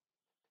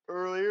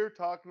earlier,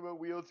 talking about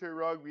wheelchair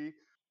rugby.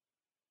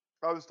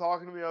 I was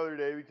talking to him the other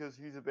day because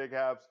he's a big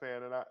Habs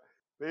fan, and I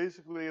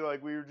basically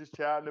like we were just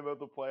chatting about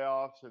the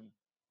playoffs, and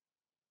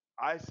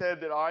I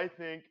said that I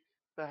think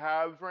the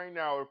Habs right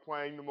now are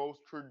playing the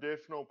most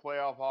traditional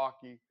playoff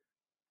hockey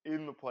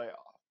in the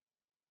playoff.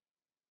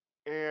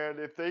 And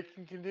if they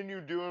can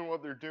continue doing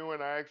what they're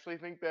doing, I actually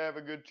think they have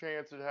a good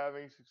chance at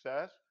having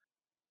success.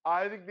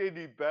 I think they'd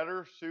be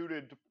better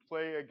suited to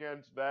play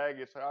against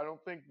Vegas. I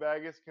don't think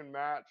Vegas can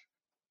match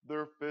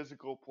their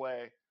physical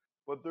play.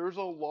 But there's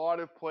a lot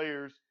of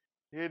players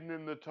hidden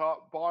in the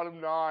top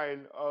bottom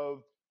nine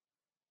of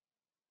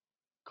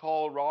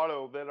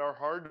Colorado that are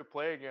hard to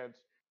play against.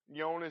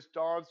 Jonas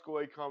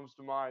Donskoy comes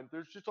to mind.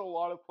 There's just a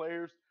lot of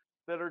players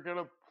that are going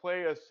to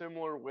play a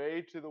similar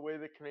way to the way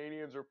the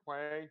Canadians are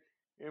playing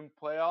in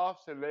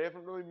playoffs, and they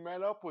haven't really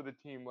met up with a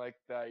team like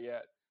that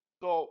yet.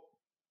 So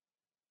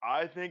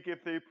I think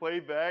if they play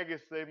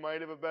Vegas, they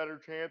might have a better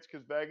chance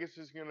because Vegas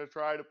is going to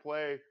try to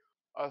play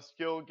a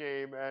skill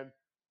game, and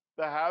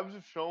the Habs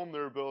have shown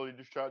their ability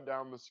to shut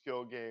down the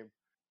skill game.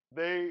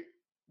 They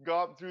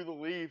got through the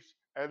Leafs,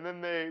 and then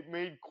they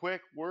made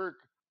quick work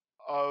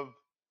of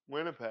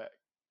Winnipeg.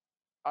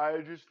 I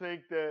just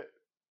think that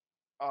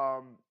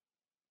um,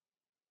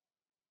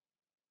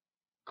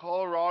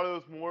 Colorado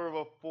is more of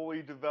a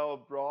fully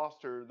developed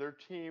roster. Their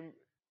team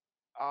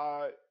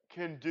uh,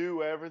 can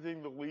do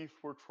everything the Leafs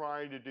were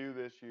trying to do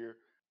this year.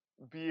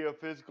 Be a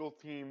physical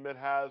team that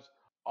has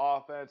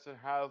offense and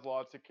has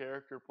lots of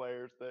character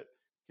players that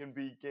can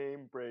be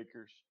game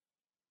breakers.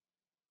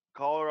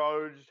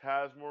 Colorado just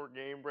has more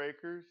game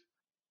breakers,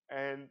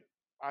 and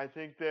I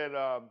think that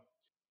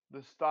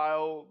the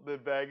style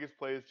that Vegas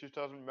plays just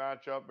doesn't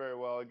match up very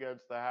well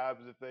against the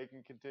Habs if they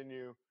can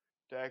continue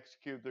to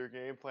execute their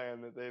game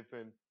plan that they've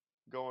been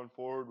going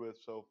forward with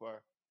so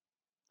far.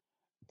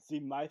 See,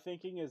 my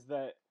thinking is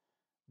that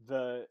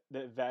that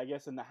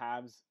Vegas and the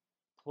Habs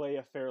play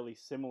a fairly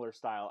similar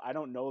style. I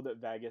don't know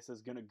that Vegas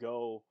is going to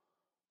go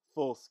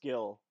full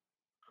skill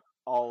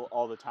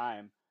all the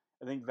time.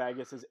 I think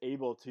Vegas is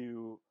able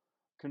to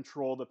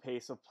control the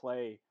pace of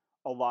play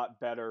a lot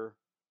better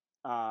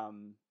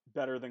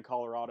than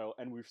Colorado,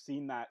 and we've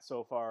seen that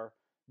so far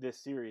this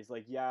series.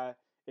 Like, yeah,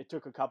 it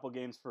took a couple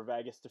games for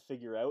Vegas to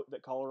figure out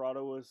that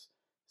Colorado was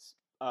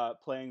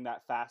playing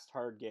that fast,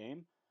 hard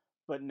game,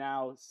 but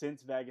now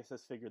since Vegas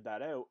has figured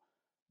that out,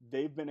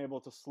 they've been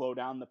able to slow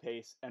down the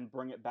pace and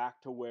bring it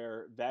back to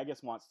where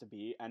Vegas wants to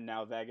be, and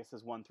now Vegas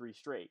has won three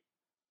straight.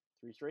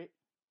 Three straight?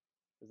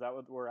 Is that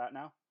what we're at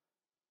now?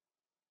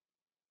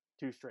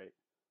 Two straight.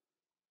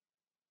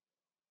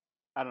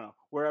 I don't know.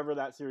 Wherever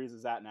that series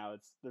is at now,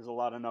 there's a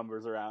lot of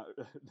numbers around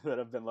that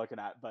I've been looking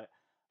at,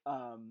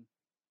 um,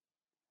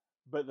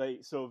 but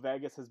so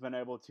Vegas has been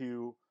able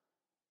to,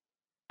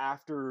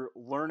 after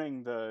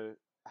learning the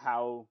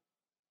how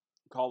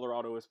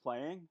Colorado is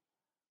playing,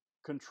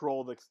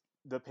 control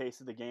the pace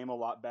of the game a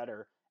lot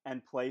better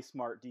and play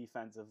smart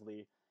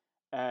defensively,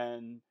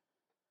 and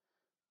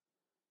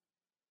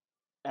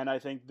I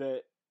think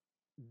that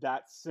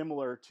that's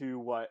similar to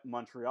what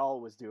Montreal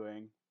was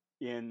doing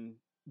in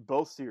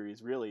both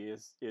series. Really,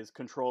 is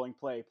controlling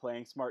play,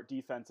 playing smart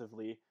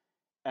defensively,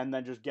 and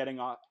then just getting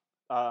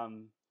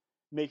um,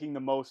 making the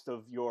most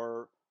of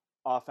your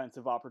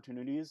offensive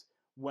opportunities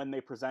when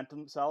they present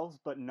themselves,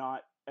 but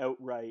not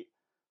outright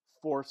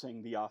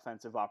forcing the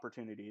offensive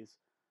opportunities.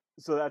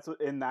 So that's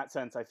in that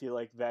sense, I feel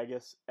like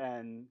Vegas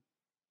and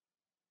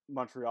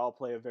Montreal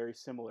play a very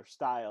similar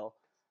style,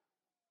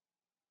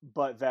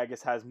 but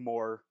Vegas has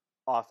more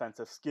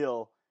offensive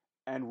skill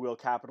and will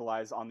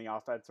capitalize on the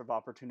offensive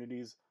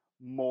opportunities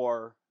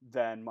more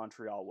than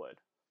Montreal would.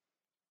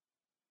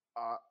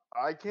 Uh,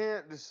 I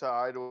can't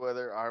decide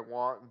whether I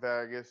want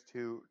Vegas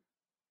to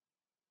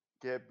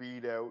get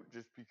beat out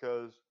just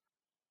because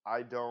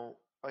I don't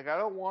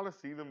want to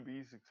see them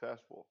be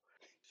successful.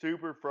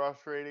 Super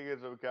frustrating as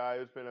a guy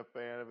who's been a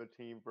fan of a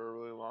team for a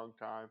really long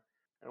time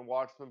and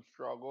watched them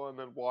struggle and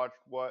then watched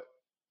what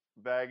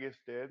Vegas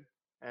did.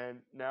 And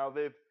now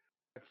they've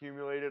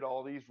accumulated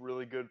all these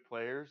really good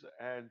players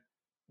and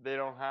they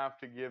don't have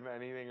to give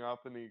anything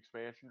up in the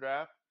expansion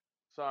draft.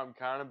 So I'm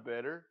kind of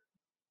bitter.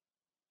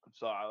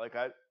 So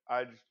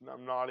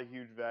I'm not a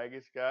huge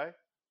Vegas guy.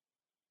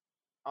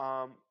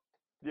 Um,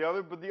 the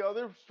other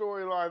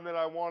storyline that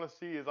I want to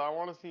see is I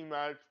want to see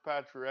Max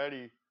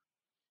Pacioretty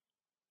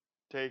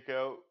take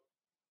out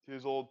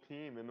his old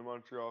team in the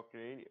Montreal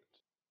Canadiens.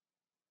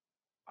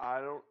 I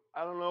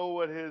don't know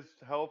what his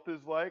health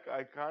is like.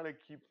 I kind of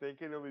keep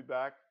thinking he'll be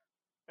back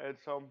at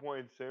some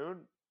point soon.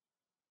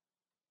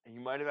 He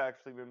might have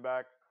actually been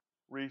back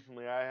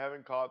recently. I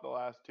haven't caught the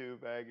last two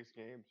Vegas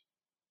games.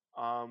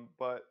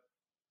 But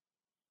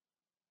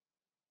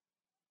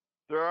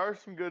there are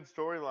some good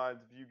storylines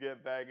if you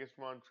get Vegas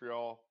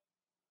Montreal.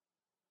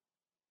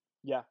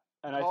 Yeah,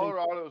 and I think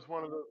Colorado is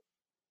one of the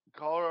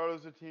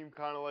Colorado's a team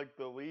kind of like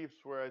the Leafs,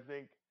 where I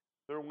think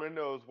their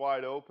window is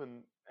wide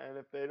open, and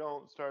if they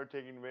don't start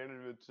taking advantage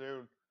of it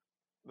soon,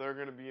 they're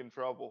going to be in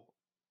trouble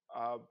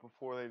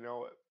before they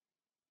know it.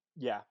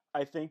 yeah,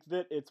 I think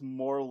that it's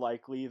more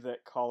likely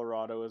that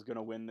Colorado is going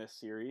to win this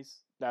series.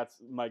 That's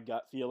my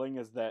gut feeling,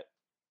 is that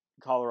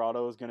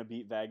Colorado is going to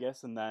beat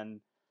Vegas, and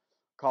then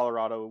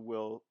Colorado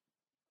will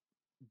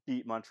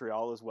beat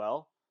Montreal as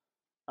well.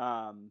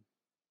 Um,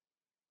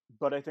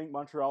 but I think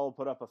Montreal will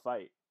put up a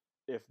fight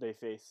if they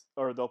face,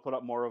 or they'll put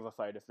up more of a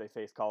fight if they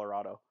face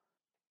Colorado.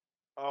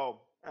 Oh,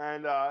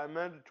 and I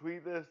meant to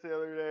tweet this the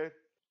other day,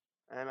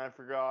 and I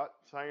forgot,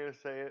 so I'm going to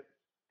say it.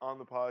 on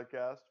the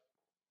podcast.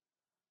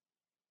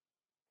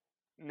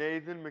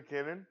 Nathan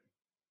McKinnon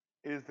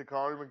is the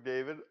Connor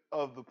McDavid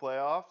of the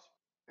playoffs,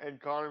 and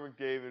Connor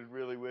McDavid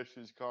really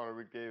wishes Connor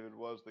McDavid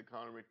was the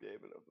Connor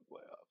McDavid of the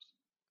playoffs.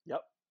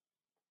 Yep.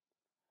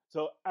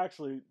 So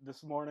actually,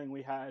 this morning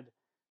we had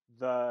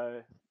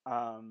the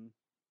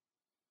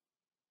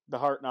the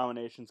Hart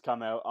nominations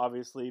come out.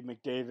 Obviously,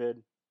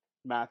 McDavid,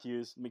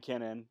 Matthews,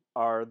 McKinnon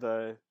are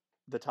the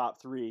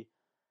top three.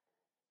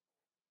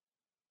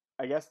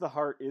 I guess the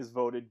Hart is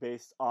voted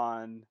based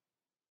on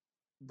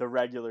the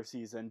regular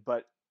season,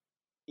 but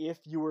if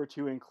you were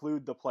to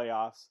include the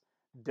playoffs,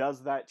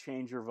 does that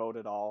change your vote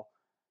at all,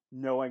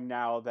 knowing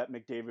now that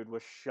McDavid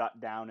was shut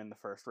down in the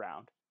first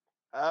round?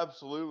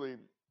 Absolutely.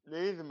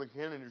 Nathan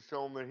McKinnon has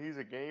shown that he's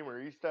a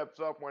gamer. He steps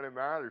up when it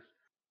matters.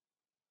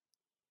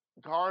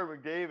 Connor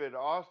McDavid,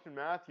 Austin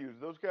Matthews,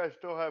 those guys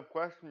still have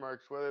question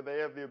marks whether they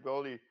have the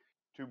ability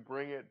to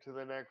bring it to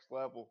the next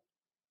level.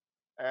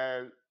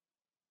 And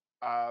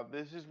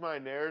this is my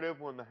narrative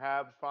when the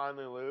Habs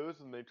finally lose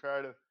and they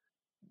try to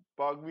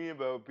bug me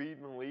about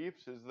beating the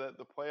Leafs is that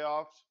the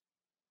playoffs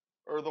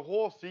or the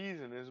whole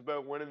season is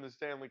about winning the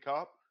Stanley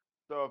Cup.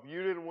 So if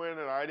you didn't win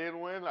and I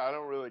didn't win, I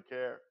don't really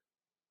care.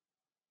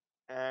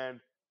 And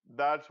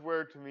that's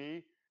where, to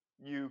me,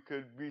 you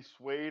could be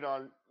swayed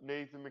on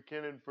Nathan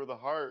McKinnon for the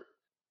Hart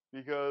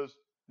because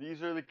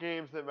these are the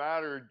games that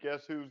matter.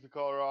 Guess who's the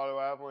Colorado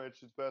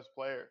Avalanche's best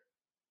player?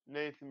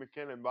 Nathan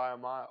McKinnon by a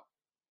mile.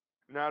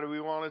 Now, do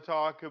we want to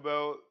talk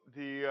about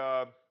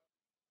the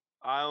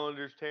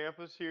Islanders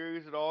Tampa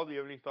series at all? Do you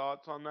have any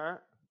thoughts on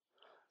that?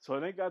 So I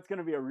think that's going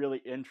to be a really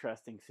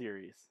interesting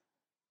series.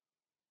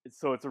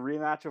 So it's a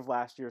rematch of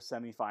last year's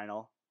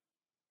semifinal.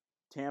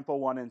 Tampa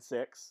won in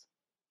 6,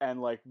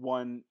 and like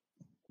won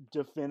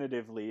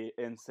definitively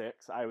in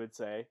 6, I would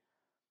say.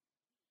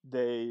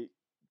 They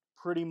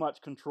pretty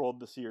much controlled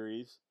the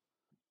series.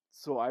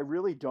 So I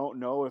really don't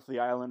know if the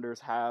Islanders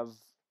have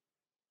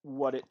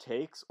what it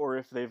takes or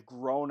if they've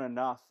grown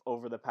enough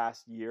over the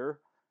past year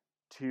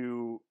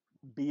to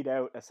beat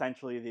out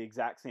essentially the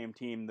exact same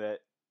team that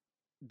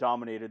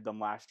dominated them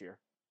last year.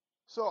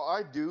 So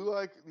I do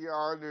like the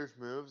Islanders'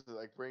 moves,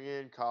 like bring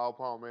in Kyle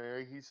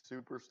Palmieri. He's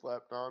super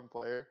slept on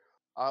player.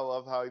 I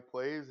love how he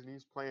plays, and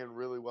he's playing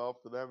really well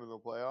for them in the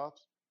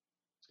playoffs.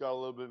 He's got a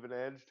little bit of an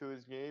edge to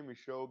his game. He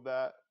showed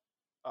that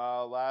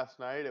last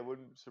night. It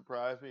wouldn't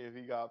surprise me if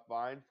he got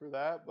fined for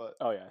that, but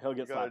Oh yeah, he'll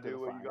you get got to slapped with do a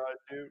what you fine. got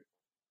to do.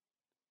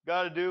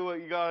 Got to do what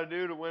you got to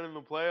do to win in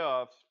the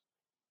playoffs.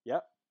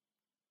 Yep.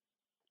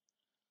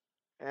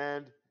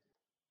 And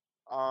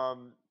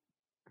um,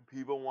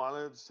 people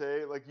want to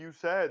say, like you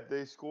said,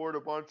 they scored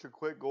a bunch of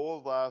quick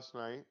goals last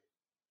night.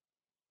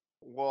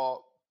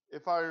 Well,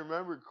 if I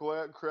remember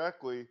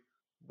correctly,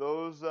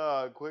 those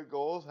quick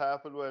goals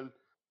happened when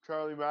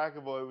Charlie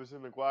McAvoy was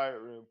in the quiet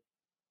room.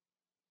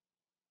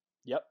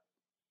 Yep.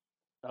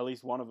 At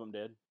least one of them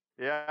did.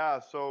 Yeah,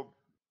 so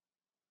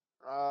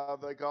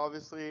like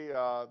obviously,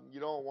 you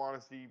don't want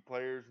to see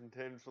players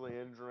intentionally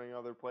injuring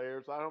other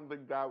players. I don't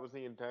think that was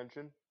the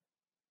intention.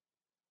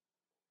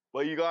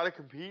 But you got to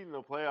compete in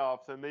the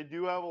playoffs, and they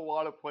do have a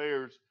lot of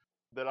players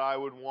that I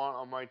would want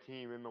on my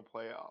team in the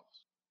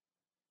playoffs.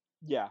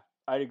 Yeah,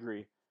 I'd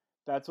agree.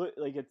 That's what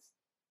like it's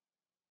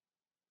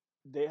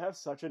they have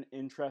such an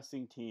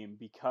interesting team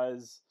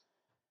because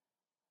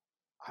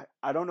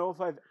I don't know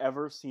if I've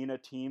ever seen a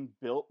team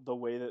built the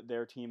way that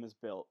their team is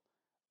built.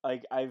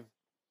 Like I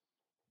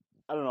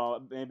don't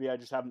know, maybe I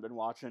just haven't been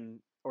watching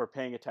or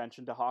paying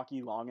attention to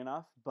hockey long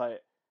enough,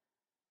 but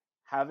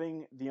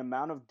having the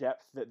amount of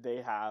depth that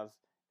they have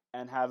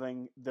and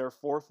having their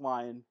fourth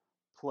line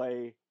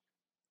play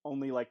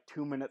only like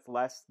 2 minutes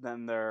less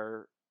than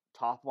their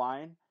top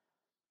line,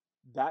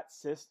 that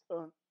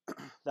system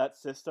that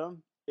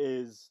system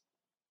is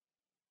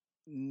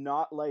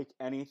not like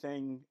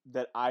anything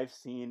that I've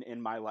seen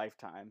in my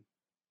lifetime.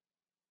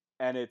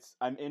 And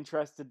I'm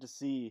interested to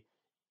see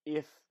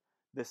if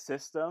the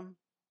system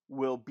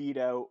will beat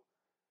out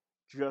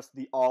just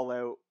the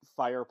all-out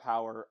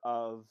firepower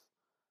of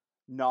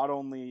not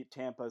only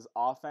Tampa's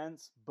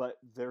offense but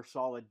their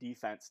solid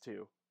defense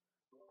too.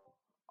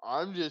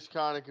 I'm just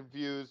kind of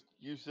confused.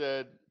 You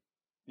said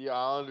the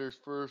Islanders'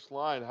 first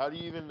line. How do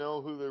you even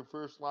know who their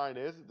first line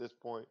is at this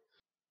point?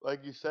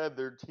 Like you said,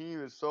 their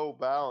team is so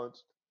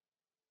balanced,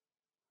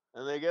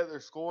 and they get their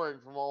scoring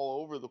from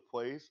all over the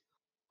place.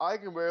 I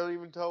can barely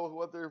even tell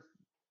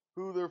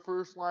who their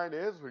first line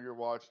is when you're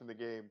watching the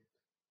game.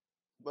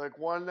 Like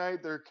one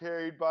night they're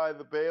carried by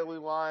the Bailey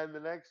line, the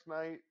next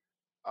night,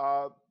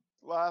 uh,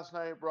 last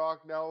night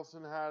Brock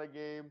Nelson had a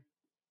game,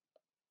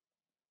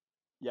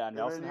 Yeah,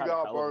 and then Nelson you had a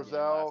got hell of a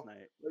game last Barzell.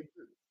 night.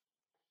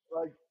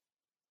 Like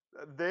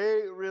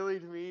they really,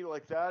 to me,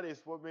 like that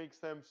is what makes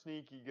them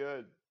sneaky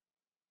good.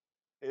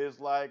 Is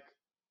like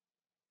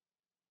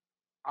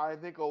I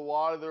think a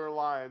lot of their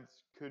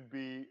lines could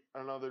be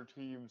another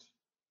team's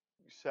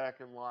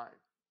second line.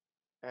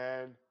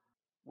 And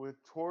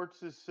with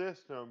Torts'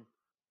 system,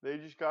 they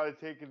just got to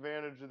take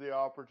advantage of the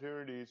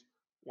opportunities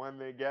when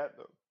they get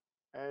them.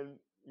 And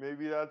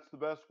maybe that's the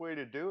best way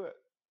to do it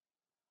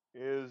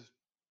is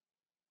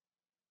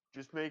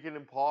just make it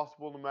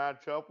impossible to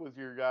match up with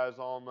your guys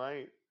all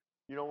night.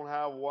 You don't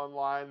have one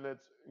line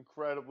that's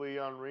incredibly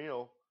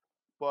unreal,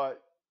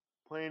 but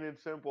plain and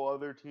simple,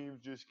 other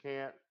teams just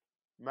can't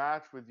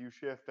match with you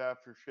shift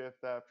after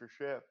shift after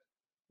shift.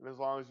 And as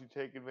long as you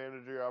take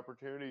advantage of your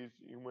opportunities,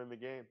 you win the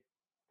game.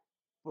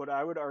 But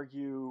I would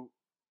argue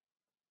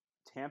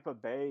Tampa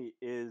Bay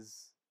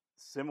is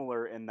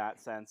similar in that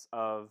sense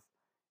of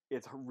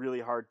it's really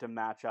hard to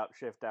match up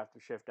shift after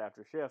shift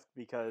after shift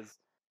because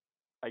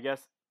I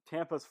guess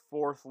Tampa's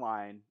fourth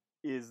line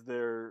is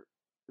their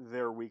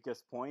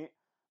weakest point,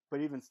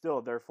 but even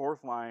still their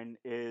fourth line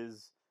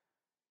is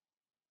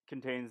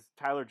contains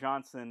Tyler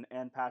Johnson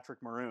and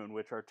Patrick Maroon,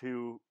 which are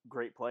two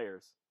great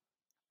players.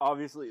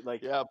 Obviously,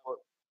 like Yeah,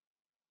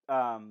 but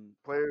um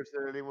players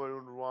that anyone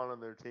would want on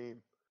their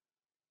team.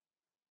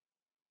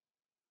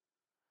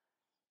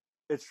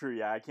 it's true,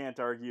 yeah, I can't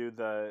argue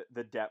the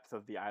depth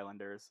of the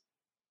Islanders.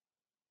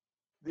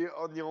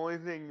 The only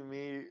thing to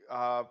me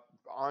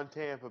on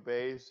Tampa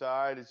Bay's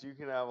side is you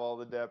can have all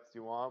the depth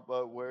you want,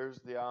 but where's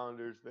the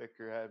Islanders'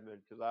 Victor Hedman?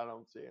 Because I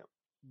don't see him.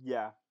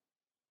 Yeah,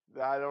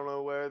 I don't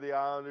know where the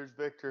Islanders'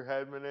 Victor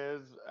Hedman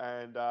is,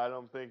 and I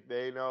don't think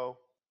they know.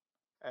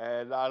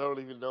 And I don't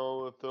even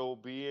know if there will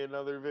be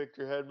another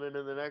Victor Hedman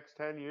in the next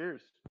 10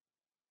 years.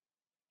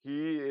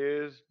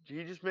 He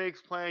just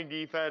makes playing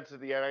defense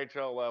at the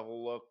NHL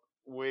level look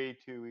way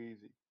too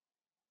easy.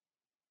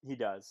 he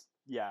does.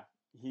 Yeah,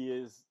 he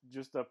is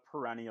just a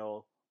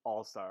perennial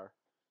all-star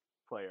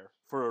player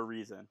for a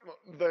reason.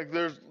 Like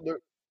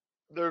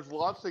there's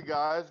lots of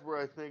guys where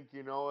I think,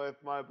 if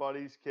my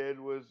buddy's kid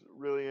was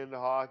really into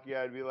hockey,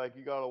 I'd be like,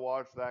 you got to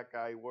watch that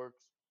guy. He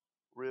works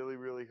really,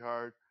 really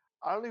hard.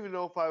 I don't even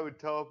know if I would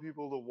tell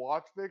people to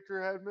watch Victor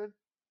Hedman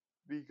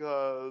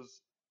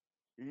because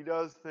he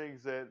does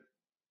things that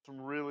some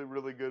really,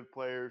 really good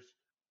players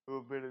who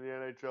have been in the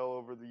NHL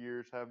over the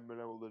years haven't been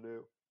able to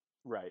do.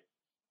 Right.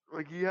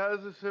 Like he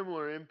has a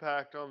similar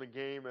impact on the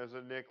game as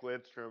a Nick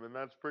Lidstrom, and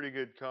that's pretty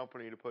good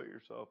company to put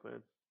yourself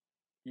in.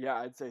 Yeah,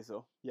 I'd say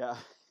so. Yeah.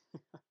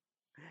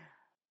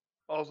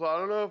 Also, I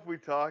don't know if we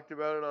talked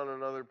about it on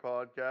another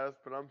podcast,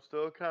 but I'm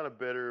still kind of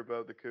bitter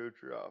about the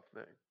Kucherov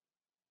thing.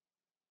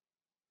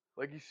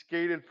 Like he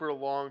skated for a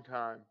long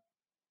time,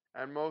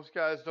 and most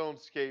guys don't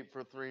skate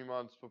for 3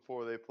 months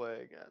before they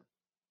play again.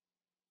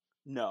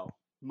 No,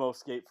 most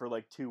skate for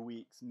like 2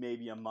 weeks,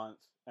 maybe a month,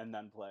 and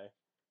then play.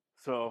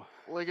 So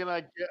Like, and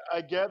I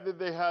get that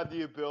they had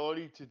the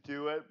ability to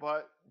do it,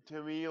 but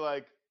to me,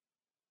 like,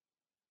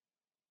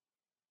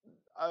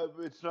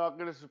 it's not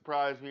going to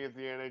surprise me if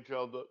the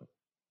NHL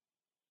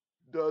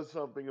does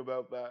something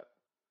about that,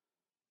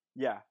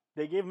 yeah,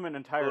 they gave him an so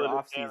entire that it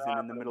off can't season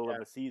in the happen middle of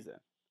again. a season.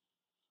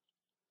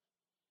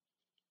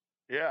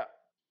 Yeah,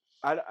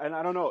 And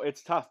I don't know.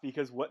 It's tough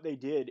because what they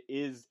did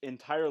is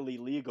entirely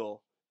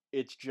legal.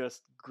 It's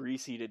just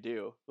greasy to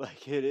do.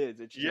 Like it is.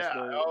 It's just yeah,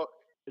 oh,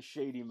 a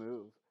shady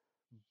move.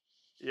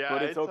 yeah.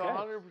 But it's It's okay.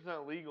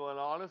 100% legal, and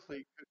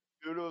honestly,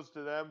 kudos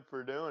to them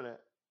for doing it.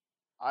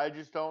 I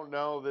just don't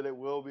know that it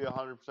will be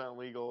 100%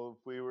 legal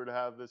if we were to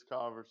have this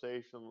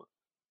conversation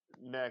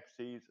next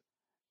season.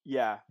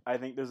 Yeah, I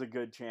think there's a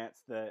good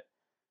chance that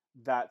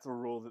that's a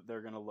rule that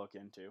they're going to look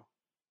into.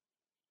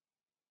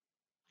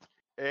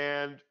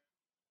 And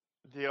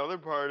the other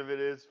part of it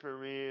is for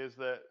me is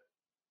that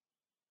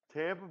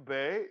Tampa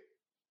Bay,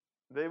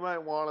 they might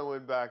want to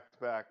win back to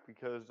back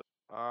because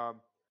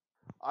um,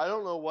 I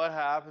don't know what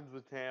happens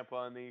with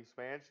Tampa in the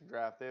expansion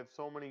draft. They have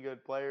so many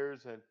good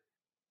players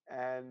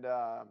and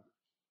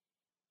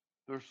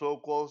they're so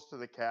close to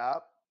the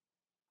cap.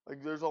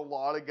 Like there's a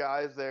lot of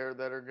guys there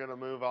that are gonna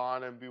move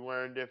on and be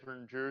wearing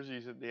different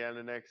jerseys at the end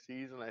of next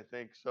season. I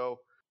think so.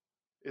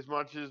 As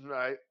much as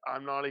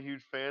I'm not a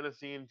huge fan of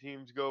seeing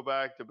teams go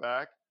back to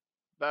back,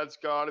 that's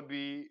got to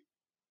be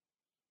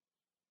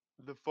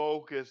the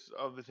focus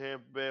of the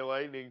Tampa Bay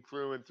Lightning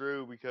through and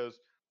through because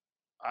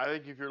I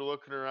think if you're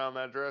looking around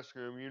that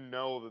dressing room, you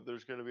know that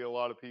there's going to be a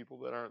lot of people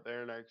that aren't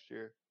there next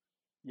year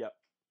Yep.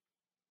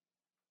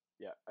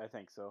 Yeah, I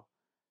think so.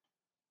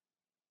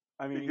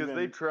 I mean, because even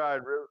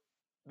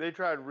they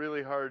tried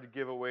really hard to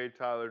give away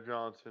Tyler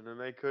Johnson and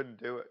they couldn't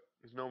do it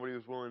because nobody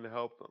was willing to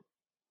help them.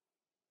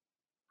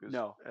 Because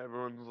no.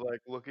 everyone's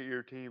like, look at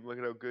your team, look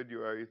at how good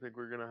you are. You think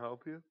we're going to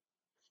help you?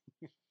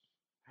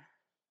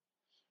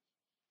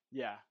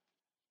 Yeah.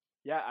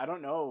 Yeah, I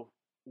don't know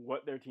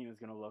what their team is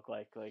going to look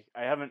like. Like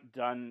I haven't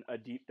done a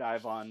deep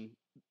dive on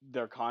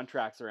their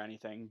contracts or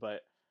anything,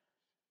 but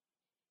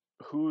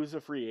who's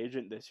a free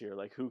agent this year?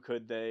 Like who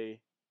could they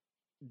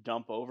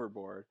dump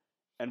overboard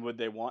and would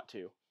they want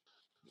to?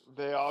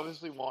 They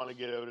obviously want to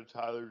get out of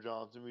Tyler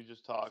Johnson. We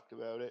just talked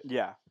about it.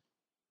 Yeah.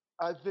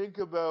 I think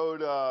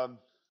about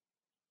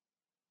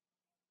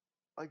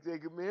like they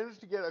could manage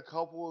to get a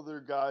couple of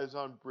their guys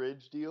on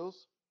bridge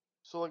deals.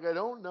 So like I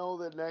don't know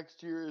that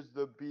next year is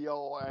the be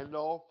all end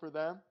all for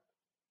them,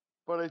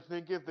 but I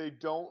think if they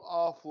don't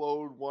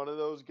offload one of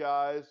those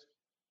guys,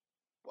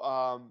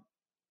 um,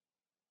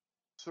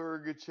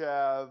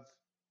 Sergachev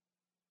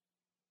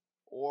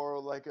or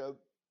like a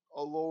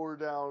lower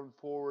down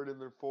forward in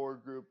their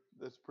forward group,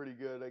 that's pretty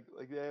good.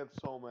 Like they have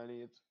so many.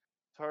 It's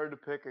hard to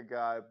pick a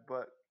guy,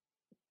 but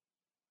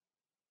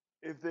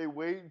if they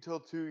wait until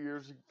 2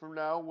 years from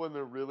now when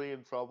they're really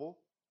in trouble,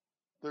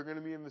 they're going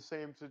to be in the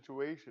same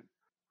situation.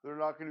 They're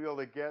not going to be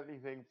able to get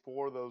anything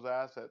for those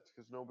assets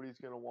because nobody's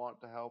going to want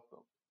to help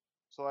them.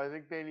 So I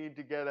think they need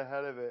to get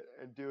ahead of it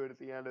and do it at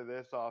the end of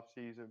this off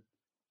season,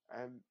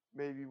 and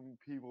maybe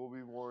people will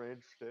be more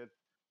interested.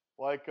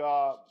 Like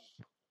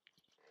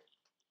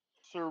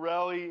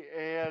Sorelli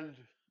and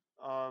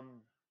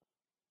um,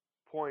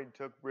 Point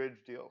took bridge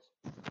deals.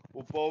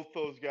 Well, both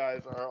those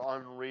guys are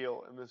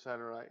unreal in the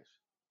center ice.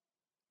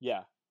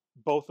 Yeah,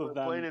 both of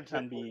Plain them and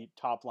can simple. be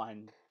top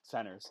line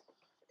centers.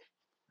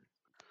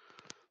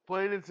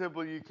 Plain and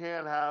simple, you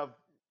can't have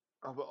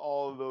of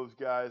all of those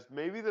guys.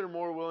 Maybe they're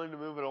more willing to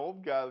move an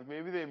old guy. Like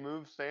maybe they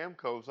move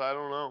Stamkos. I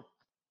don't know.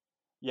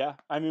 Yeah,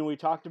 I mean, we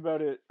talked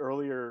about it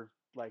earlier,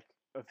 like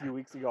a few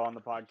weeks ago on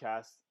the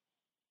podcast.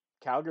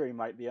 Calgary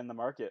might be in the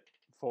market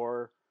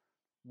for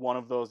one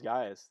of those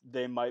guys.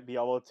 They might be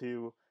able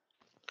to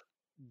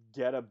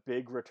get a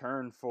big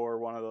return for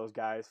one of those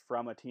guys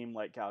from a team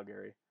like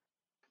Calgary.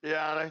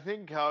 Yeah, and I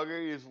think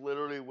Calgary is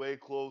literally way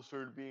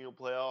closer to being a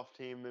playoff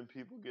team than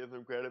people give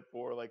them credit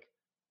for. Like,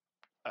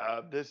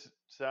 this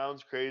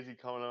sounds crazy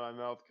coming out of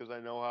my mouth because I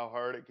know how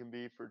hard it can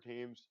be for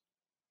teams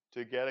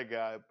to get a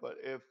guy. But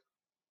if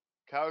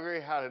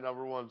Calgary had a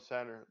number one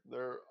center,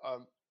 they're a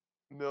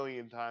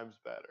million times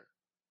better.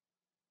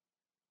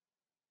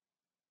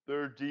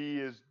 Their D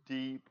is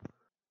deep.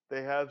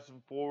 They have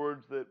some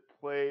forwards that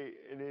play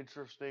an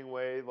interesting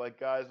way, like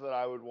guys that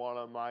I would want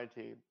on my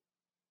team.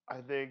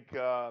 I think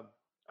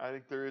I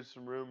think there is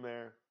some room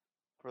there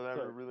for them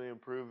to So really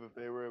improve if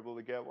they were able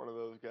to get one of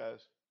those guys.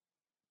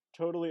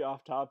 totally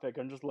off topic.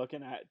 I'm just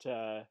looking at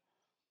Tampa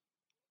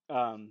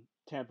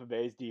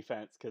Bay's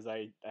defense because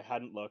I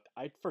hadn't looked.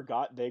 I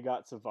forgot they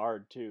got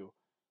Savard too.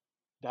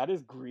 That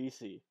is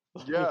greasy.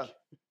 Yeah,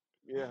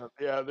 Like,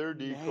 yeah. Their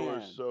decor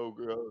is man. so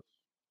gross.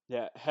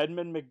 Yeah,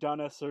 Hedman,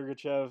 McDonough,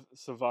 Sergachev,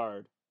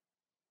 Savard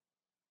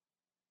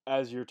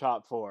as your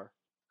top four.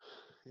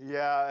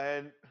 Yeah,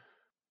 and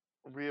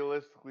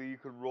realistically, you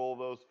could roll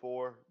those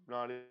four,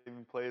 not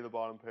even play the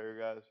bottom pair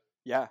guys.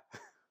 Yeah.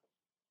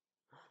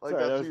 Like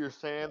Sorry, that that's what was you're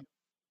saying.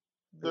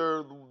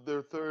 Their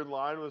third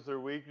line was their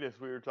weakness.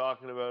 We were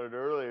talking about it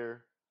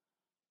earlier.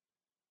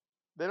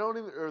 They don't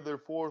even or their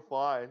fourth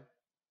line.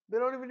 They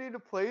don't even need to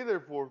play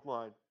their fourth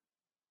line.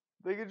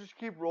 They could just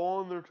keep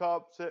rolling their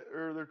top set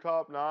or their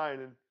top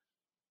nine, and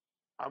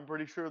I'm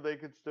pretty sure they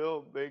could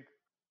still make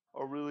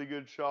a really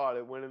good shot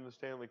at winning the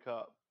Stanley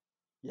Cup.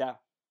 yeah,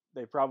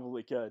 they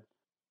probably could.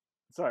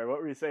 Sorry, what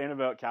were you saying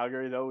about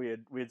Calgary though? We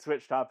had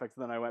switched topics,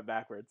 then I went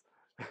backwards.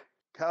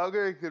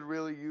 Calgary could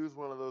really use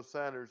one of those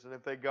centers, and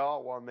if they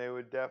got one, they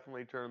would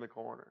definitely turn the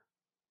corner.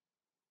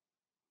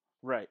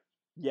 Right.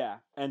 Yeah,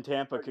 and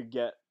Tampa Like, could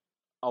get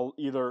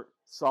either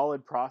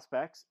solid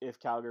prospects if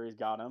Calgary's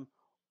got them,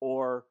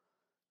 or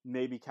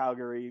maybe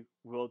Calgary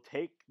will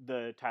take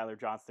the Tyler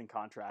Johnston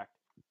contract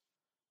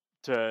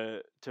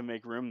to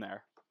make room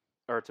there,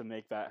 or to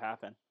make that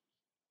happen.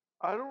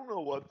 I don't know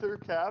what their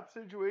cap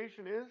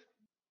situation is,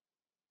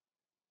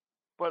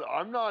 but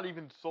I'm not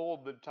even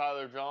sold that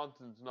Tyler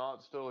Johnson's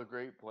not still a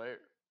great player.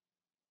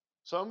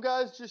 Some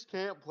guys just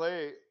can't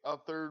play a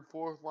third,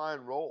 fourth line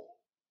role.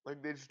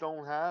 Like they just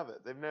don't have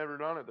it. They've never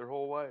done it their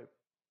whole life.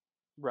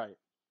 Right.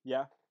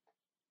 Yeah.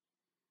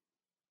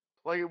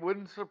 Like it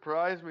wouldn't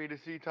surprise me to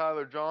see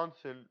Tyler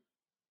Johnson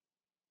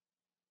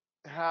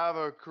have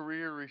a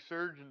career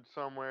resurgence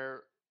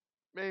somewhere.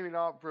 Maybe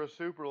not for a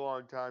super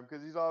long time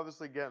because he's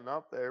obviously getting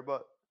up there,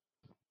 but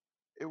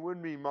it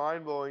wouldn't be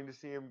mind blowing to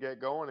see him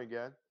get going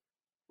again.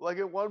 Like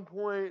at one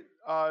point,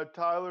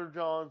 Tyler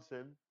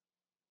Johnson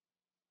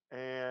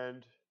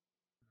and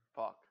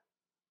fuck,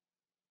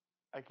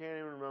 I can't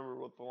even remember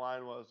what the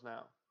line was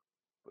now.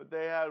 But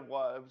they had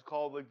what? It was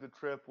called like the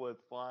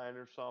triplets line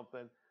or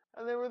something.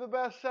 And they were the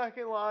best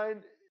second line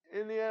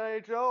in the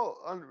NHL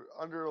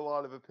under a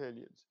lot of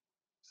opinions.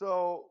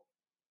 So,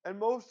 and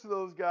most of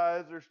those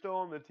guys are still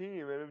on the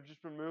team and have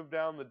just been moved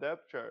down the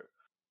depth chart.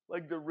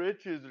 Like the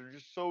riches are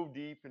just so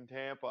deep in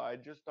Tampa. I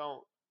just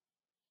don't.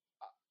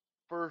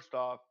 First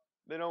off,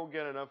 they don't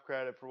get enough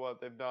credit for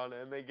what they've done,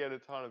 and they get a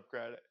ton of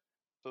credit.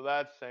 So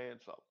that's saying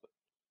something.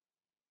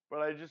 But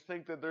I just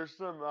think that there's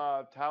some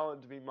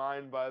talent to be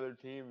mined by their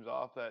teams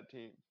off that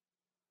team.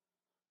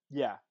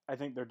 Yeah, I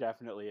think there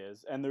definitely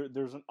is. And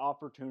there's an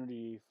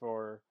opportunity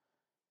for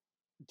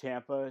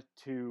Tampa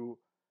to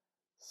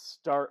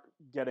start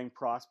getting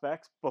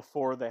prospects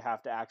before they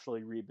have to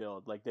actually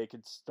rebuild. Like they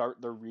could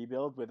start their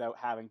rebuild without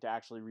having to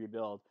actually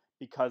rebuild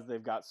because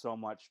they've got so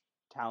much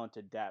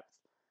talented depth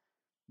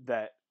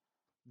that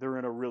they're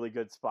in a really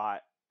good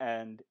spot.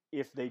 And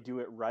if they do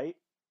it right,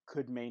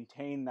 could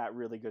maintain that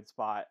really good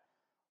spot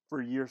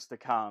for years to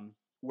come.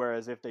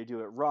 Whereas if they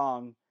do it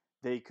wrong,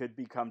 they could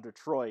become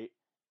Detroit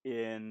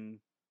in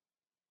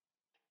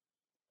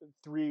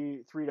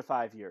three to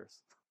 5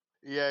 years.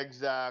 Yeah,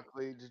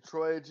 exactly.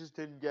 Detroit just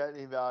didn't get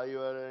any value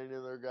out of any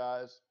of their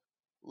guys.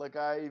 Like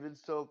I even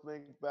still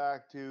think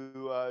back to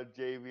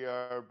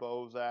JVR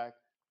Bozak.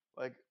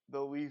 Like the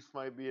Leafs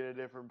might be in a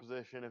different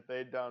position if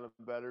they'd done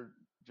a better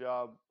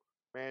job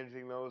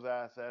managing those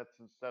assets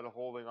instead of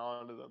holding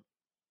on to them.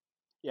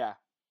 Yeah.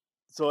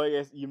 So I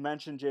guess you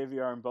mentioned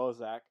JVR and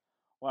Bozak.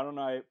 Why don't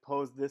I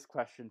pose this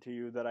question to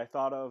you that I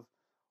thought of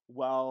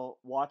while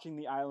watching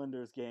the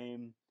Islanders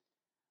game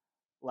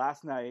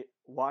last night,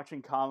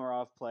 watching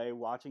Komarov play,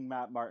 watching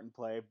Matt Martin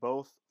play,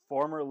 both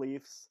former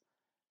Leafs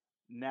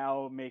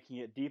now making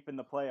it deep in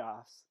the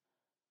playoffs.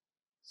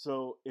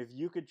 So if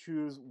you could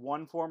choose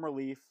one former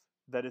Leaf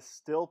that is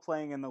still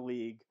playing in the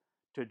league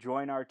to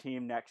join our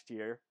team next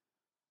year,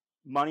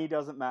 money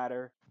doesn't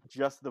matter,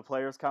 just the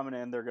players coming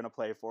in, they're going to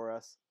play for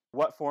us.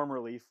 What former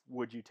Leaf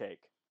would you take?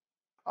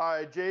 All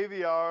right,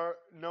 JVR,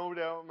 no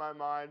doubt in my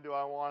mind, do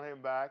I want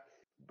him back.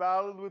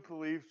 Battled with the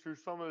Leafs through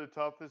some of the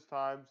toughest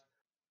times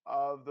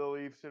of the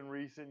Leafs in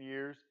recent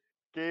years.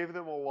 Gave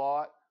them a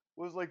lot.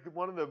 Was like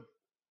one of the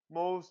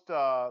most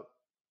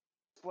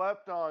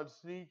slept on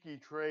sneaky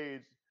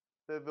trades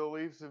that the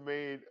Leafs have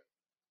made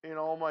in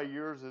all my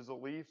years as a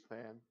Leafs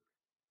fan.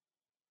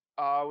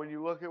 When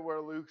you look at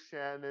where Luke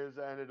Shannon has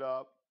ended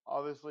up,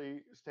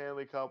 obviously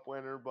Stanley Cup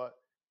winner, but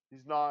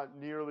he's not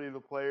nearly the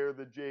player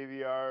that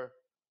JVR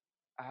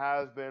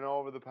has been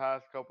over the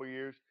past couple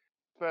years,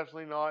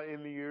 especially not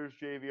in the years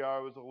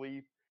JVR was a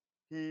Leaf.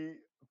 He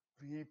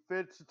he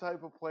fits the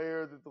type of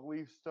player that the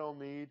Leafs still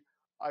need,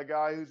 a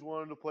guy who's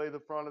willing to play the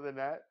front of the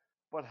net,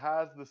 but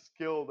has the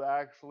skill to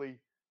actually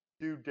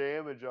do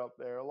damage up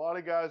there. A lot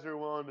of guys are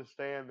willing to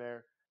stand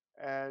there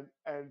and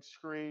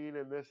screen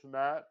and this and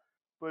that,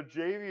 but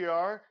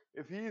JVR,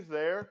 if he's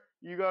there,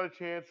 you got a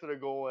chance at a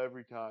goal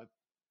every time.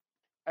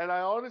 And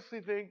I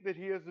honestly think that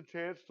he has a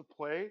chance to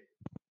play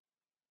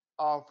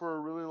for a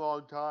really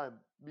long time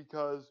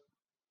because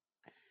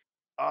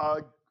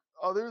uh,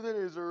 other than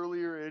his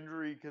earlier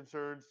injury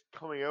concerns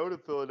coming out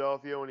of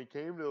Philadelphia when he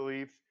came to the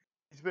Leafs,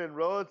 he's been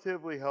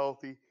relatively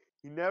healthy.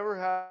 He never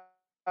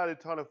had a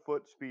ton of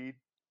foot speed.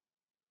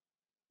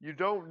 You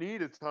don't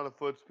need a ton of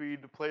foot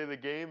speed to play the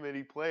game that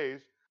he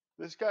plays.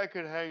 This guy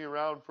could hang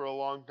around for a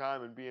long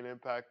time and be an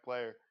impact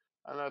player.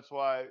 And that's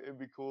why it'd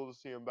be cool to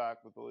see him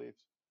back with the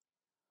Leafs.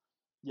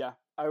 Yeah,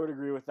 I would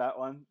agree with that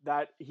one.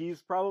 That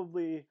he's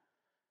probably,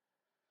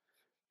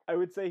 I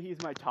would say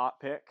he's my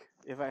top pick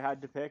if I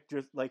had to pick.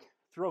 Just like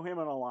throw him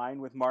on a line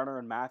with Marner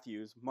and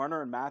Matthews.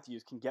 Marner and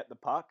Matthews can get the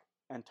puck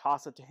and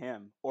toss it to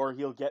him, or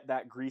he'll get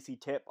that greasy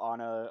tip on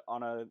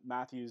a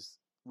Matthews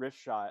wrist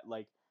shot.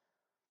 Like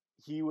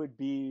he would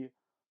be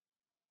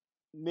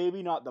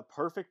maybe not the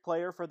perfect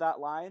player for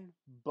that line,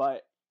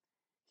 but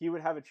he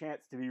would have a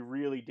chance to be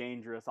really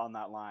dangerous on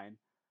that line.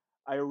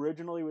 I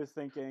originally was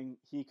thinking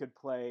he could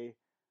play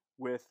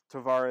with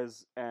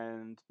Tavares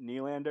and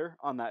Nylander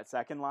on that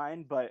second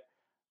line, but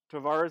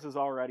Tavares is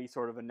already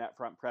sort of a net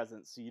front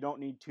presence, so you don't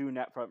need two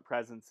net front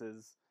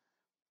presences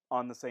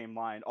on the same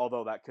line,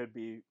 although that could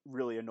be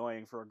really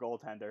annoying for a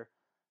goaltender.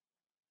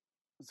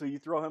 So you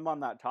throw him on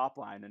that top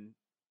line, and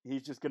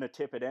he's just going to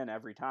tip it in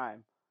every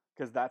time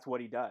because that's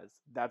what he does.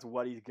 That's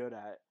what he's good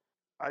at.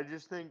 I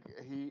just think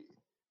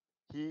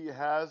he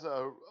has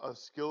a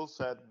skill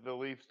set that the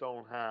Leafs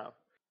don't have.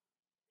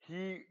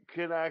 He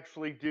can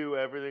actually do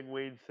everything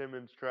Wayne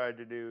Simmons tried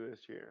to do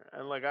this year.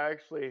 And like I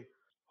actually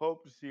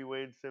hope to see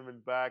Wayne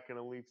Simmons back in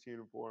a Leafs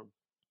uniform.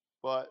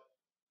 But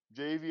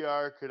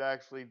JVR could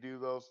actually do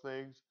those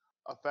things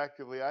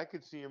effectively. I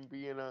could see him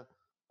being a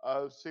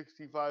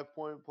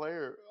 65-point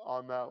player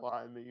on that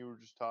line that you were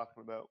just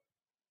talking about.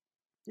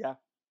 Yeah,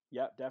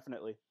 yeah,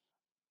 definitely.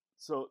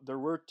 So there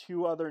were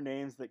two other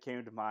names that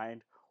came to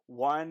mind.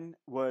 One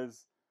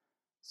was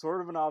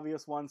sort of an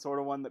obvious one, sort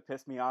of one that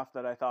pissed me off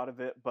that I thought of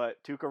it,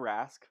 but Tuukka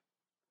Rask,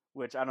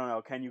 which I don't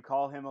know. Can you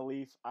call him a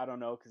Leaf? I don't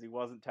know because he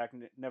wasn't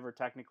never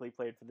technically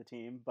played for the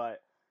team,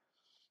 but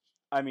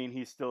I mean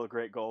he's still a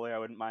great goalie. I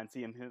wouldn't mind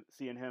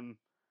seeing him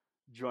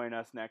join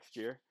us next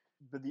year.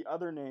 But the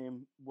other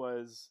name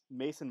was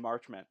Mason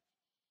Marchment.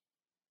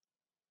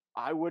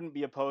 I wouldn't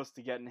be opposed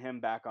to getting him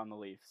back on the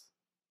Leafs.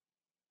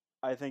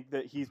 I think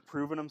that he's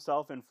proven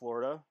himself in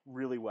Florida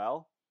really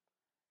well,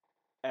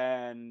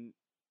 and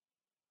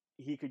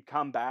he could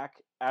come back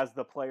as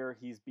the player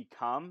he's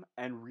become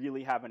and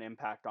really have an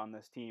impact on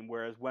this team.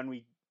 Whereas when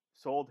we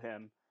sold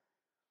him,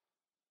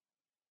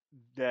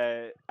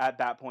 that at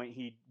that point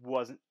he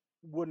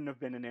wouldn't have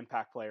been an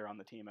impact player on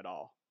the team at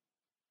all.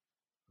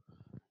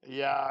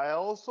 Yeah, I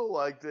also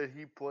like that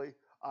he played.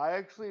 I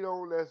actually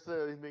don't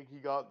necessarily think he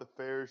got the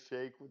fair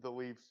shake with the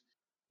Leafs.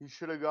 He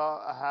should have got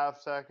a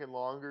half second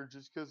longer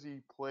just because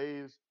he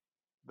plays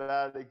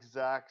that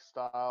exact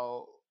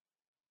style.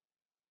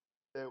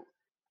 That,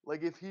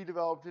 like, if he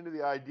developed into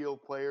the ideal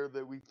player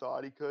that we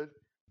thought he could,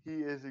 he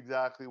is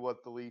exactly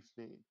what the Leafs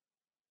need.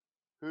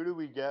 Who do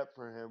we get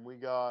for him? We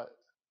got.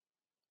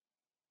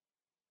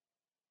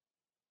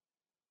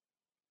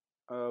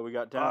 We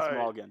got Dennis All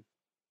right. Malgin.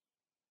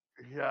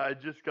 Yeah, I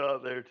just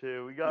got there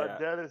too. We got Yeah,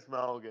 Dennis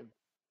Malgin,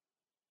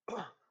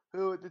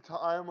 who at the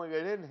time, like,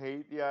 I didn't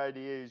hate the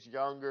idea. He's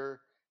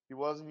younger. He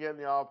wasn't getting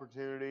the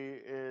opportunity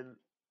in.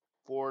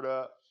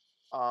 Florida.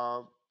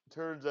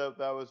 Turns out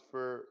that was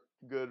for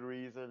good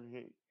reason.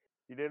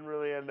 He didn't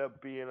really end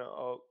up being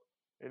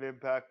an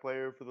impact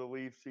player for the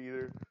Leafs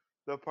either.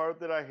 The part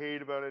that I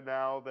hate about it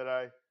now, that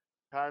I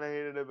kind of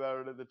hated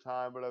about it at the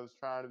time, but I was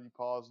trying to be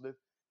positive,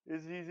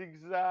 is he's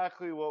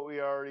exactly what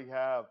we already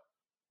have.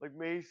 Like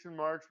Mason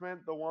Marchment,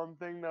 the one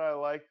thing that I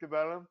liked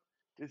about him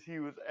is he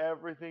was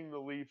everything the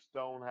Leafs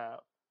don't have.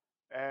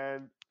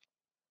 And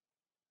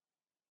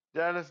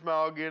Dennis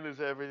Malgin is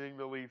everything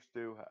the Leafs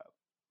do have.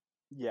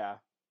 Yeah.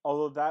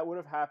 Although that would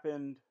have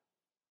happened,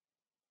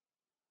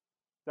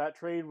 that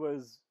trade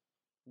was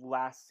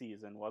last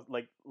season, was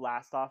like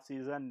last off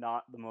season,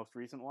 not the most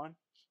recent one.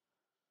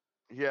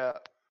 Yeah.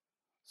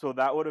 So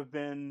that would have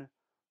been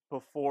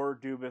before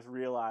Dubas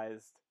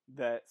realized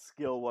that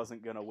skill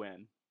wasn't going to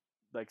win.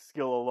 Like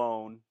skill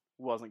alone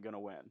wasn't going to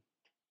win.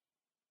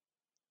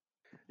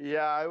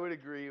 Yeah, I would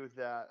agree with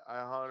that.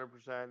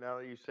 100%. Now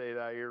that you say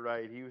that, you're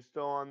right. He was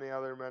still on the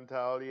other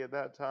mentality at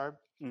that time.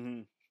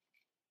 Mm-hmm.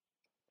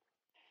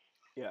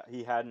 Yeah,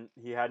 he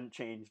hadn't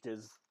changed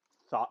his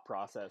thought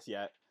process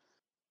yet.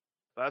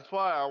 That's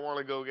why I want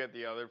to go get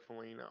the other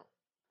Foligno.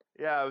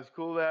 Yeah, it was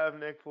cool to have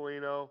Nick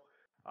Foligno.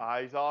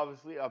 He's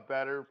obviously a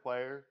better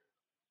player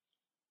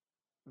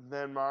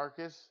than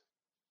Marcus.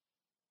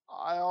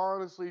 I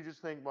honestly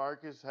just think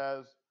Marcus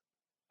has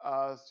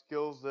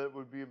skills that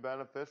would be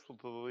beneficial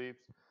to the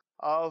Leafs.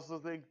 I also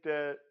think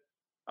that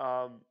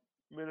um,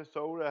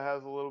 Minnesota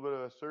has a little bit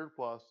of a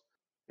surplus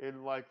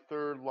in like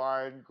third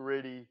line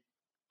gritty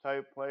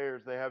type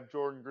players. They have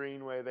Jordan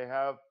Greenway. They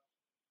have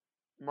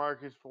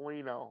Marcus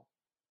Foligno.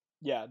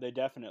 Yeah, they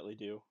definitely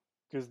do.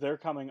 Because they're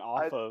coming I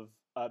off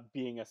of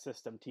being a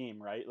system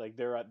team, right? Like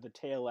they're at the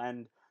tail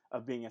end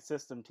of being a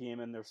system team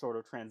and they're sort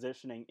of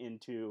transitioning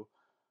into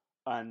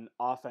an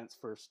offense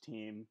first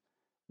team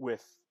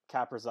with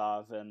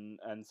Kaprizov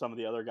and some of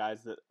the other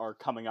guys that are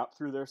coming up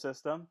through their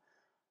system.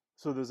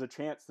 So there's a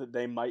chance that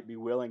they might be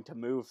willing to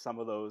move some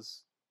of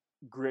those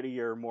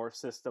grittier, more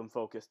system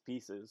focused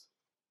pieces.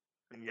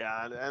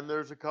 Yeah, and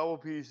there's a couple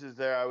pieces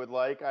there I would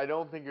like. I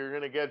don't think you're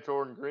gonna get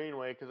Jordan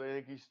Greenway because I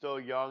think he's still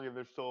young and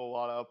there's still a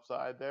lot of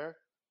upside there.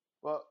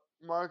 But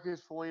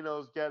Marcus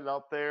Foligno's getting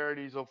up there and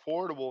he's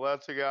affordable.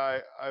 That's a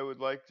guy I would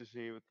like to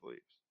see with the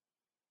Leafs.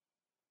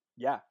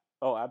 Yeah.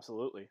 Oh,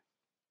 absolutely.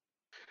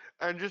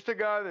 And just a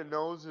guy that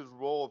knows his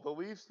role. The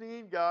Leafs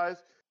need guys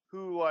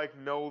who like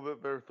know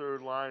that they're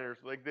third liners.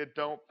 Like they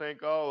don't think,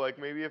 oh, like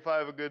maybe if I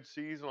have a good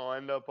season, I'll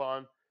end up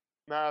on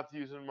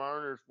Matthews and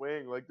Marner's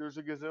wing. Like there's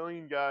a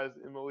gazillion guys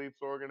in the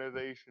Leafs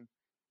organization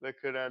that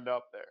could end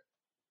up there.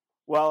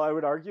 Well, I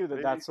would argue that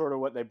They that's need, sort of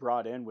what they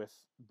brought in with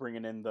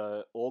bringing in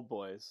the old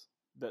boys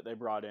that they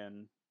brought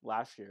in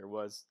last year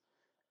was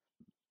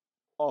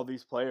all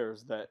these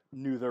players that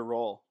knew their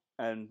role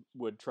and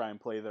would try and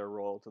play their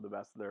role to the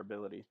best of their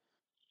ability.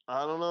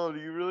 I don't know. Do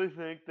you really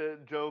think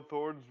that Joe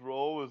Thornton's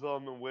role was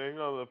on the wing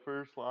on the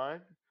first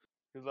line?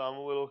 Because I'm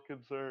a little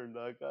concerned.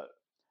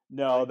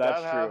 No, Like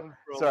that's that true. happened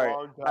for a Sorry,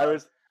 long I time.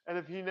 was And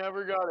if he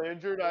never got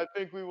injured, I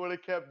think we would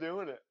have kept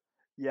doing it.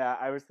 yeah,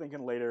 I was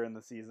thinking later in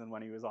the season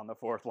when he was on the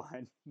fourth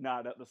line,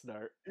 not at the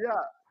start. Yeah,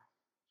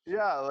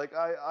 yeah. Like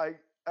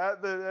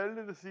at the end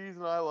of the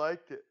season, I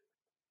liked it.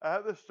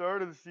 At the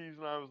start of the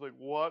season, I was like,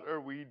 "What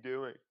are we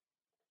doing?"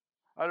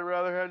 I'd have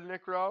rather had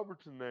Nick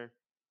Robertson there.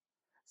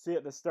 See,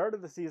 at the start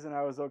of the season,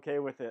 I was okay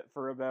with it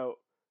for about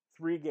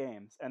 3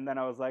 games, and then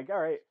I was like, all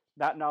right,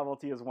 that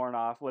novelty is worn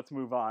off. Let's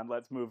move on.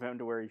 Let's move him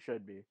to where he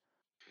should be.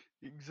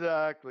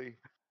 Exactly.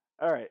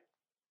 All right,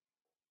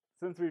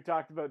 since we've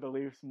talked about the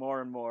Leafs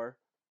more and more,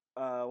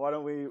 why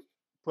don't we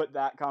put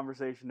that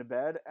conversation to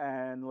bed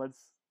and let's.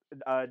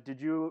 Did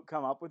you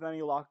come up with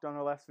any locked on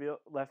or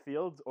left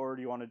fields, or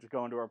do you want to just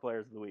go into our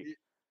players of the week?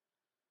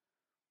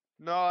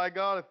 No, I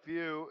got a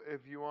few.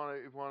 If you want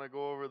to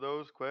go over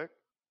those quick.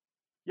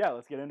 Yeah,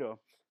 let's get into them.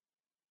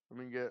 Let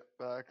me get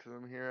back to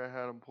them here. I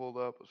had them pulled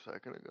up a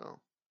second ago.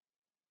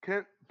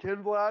 Can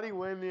Vladdy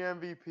win the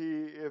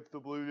MVP if the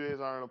Blue Jays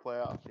aren't a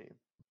playoff team?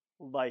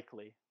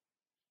 Likely.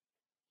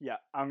 Yeah,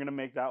 I'm gonna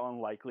make that one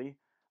likely.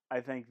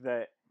 I think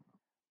that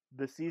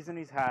the season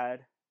he's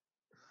had,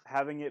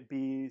 having it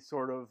be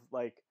sort of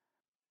like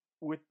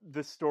with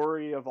the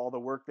story of all the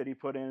work that he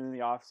put in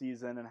the off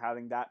season and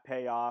having that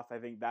pay off, I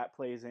think that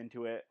plays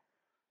into it.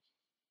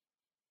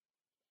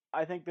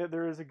 I think that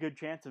there is a good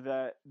chance of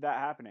that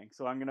happening.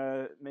 So I'm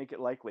gonna make it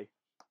likely.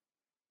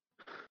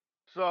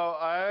 So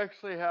I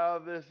actually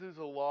have this as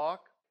a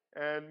lock,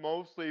 and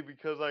mostly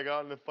because I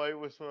got in a fight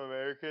with some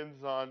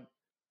Americans on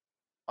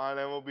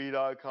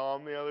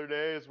MLB.com the other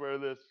day is where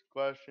this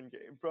question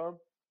came from.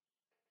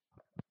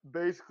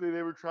 Basically,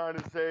 they were trying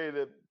to say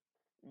that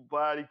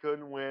Vladdy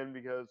couldn't win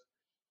because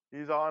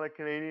he's on a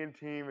Canadian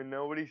team and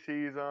nobody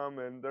sees him,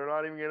 and they're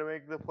not even going to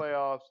make the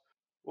playoffs.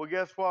 Well,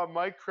 guess what?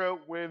 Mike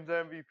Trout wins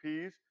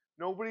MVPs.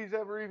 Nobody's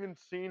ever even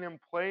seen him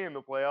play in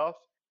the playoffs,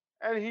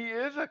 and he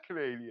is a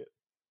Canadian.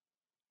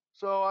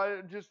 So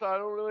I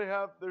don't really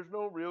have. There's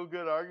no real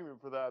good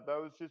argument for that.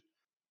 That was just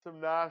some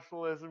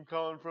nationalism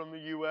coming from the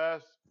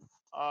U.S.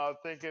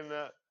 Thinking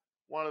that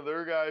one of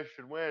their guys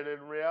should win. In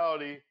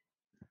reality,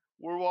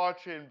 we're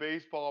watching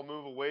baseball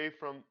move away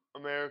from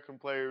American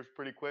players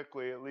pretty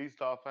quickly, at least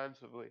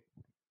offensively.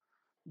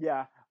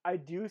 Yeah, I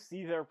do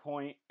see their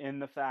point in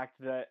the fact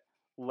that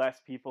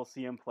less people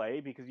see him play,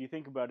 because you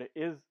think about it,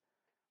 is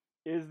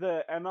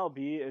the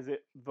MLB, is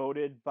it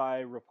voted by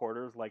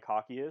reporters like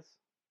hockey is,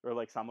 or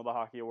like some of the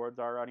hockey awards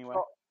are anyway?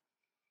 So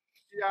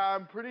yeah,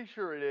 I'm pretty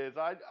sure it is.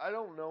 I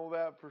don't know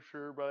that for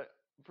sure, but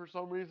for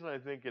some reason I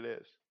think it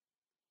is.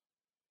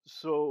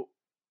 So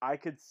I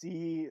could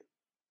see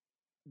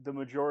the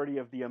majority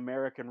of the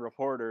American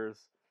reporters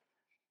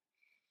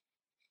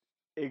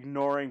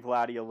ignoring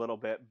Vladdy a little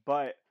bit,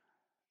 but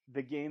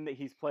the game that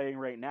he's playing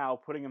right now,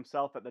 putting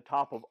himself at the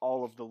top of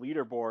all of the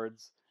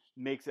leaderboards,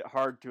 makes it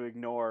hard to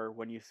ignore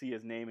when you see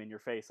his name in your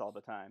face all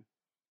the time.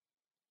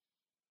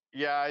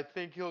 Yeah, I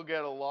think he'll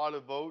get a lot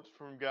of votes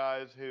from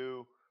guys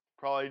who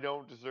probably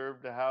don't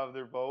deserve to have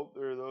their vote.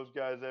 There are those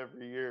guys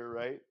every year,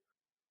 right?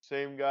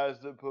 Same guys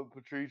that put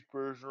Patrice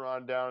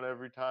Bergeron down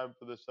every time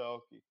for the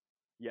Selkie,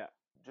 Yeah.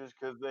 just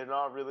because they're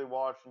not really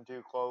watching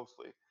too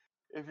closely.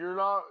 If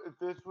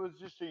this was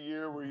just a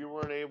year where you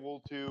weren't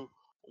able to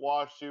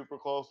watch super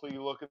closely,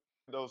 you look at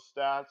those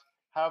stats,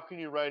 how can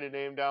you write a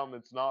name down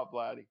that's not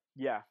Vladdy?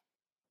 Yeah.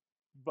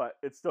 But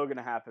it's still going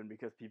to happen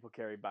because people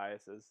carry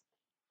biases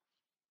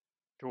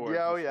towards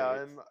Yeah, the oh yeah,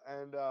 states.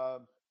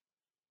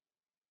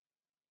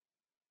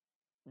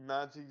 and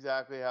that's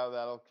exactly how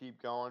that'll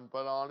keep going.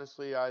 But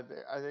honestly, I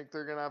think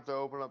they're gonna have to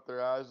open up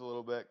their eyes a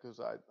little bit because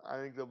I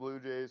think the Blue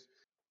Jays,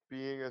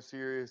 being a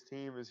serious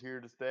team, is here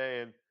to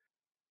stay. And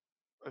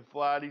if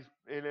Vladdy's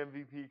in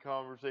MVP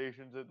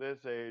conversations at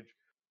this age,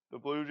 the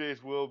Blue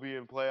Jays will be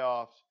in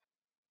playoffs,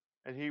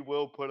 and he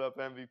will put up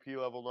MVP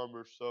level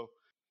numbers. So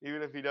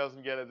even if he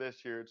doesn't get it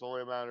this year, it's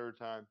only a matter of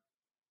time.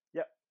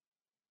 Yep,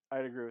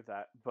 I'd agree with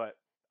that. But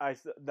I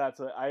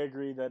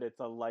agree that it's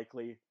a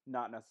likely,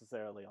 not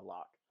necessarily a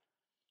lock.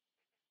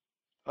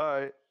 All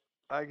right,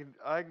 I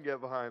can get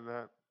behind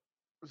that.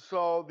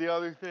 So the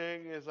other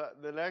thing is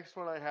that the next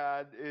one I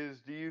had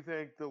is, do you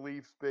think the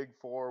Leafs Big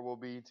Four will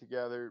be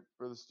together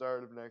for the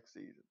start of next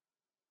season?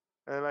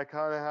 And I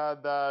kind of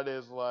had that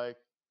as like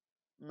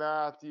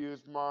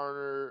Matthews,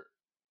 Marner,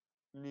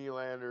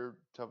 Nylander,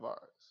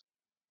 Tavares.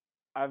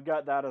 I've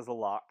got that as a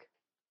lock.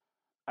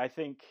 I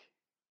think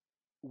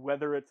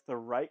whether it's the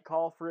right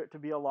call for it to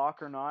be a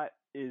lock or not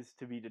is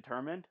to be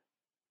determined.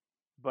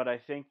 But I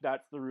think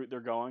that's the route they're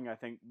going. I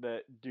think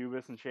that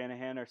Dubas and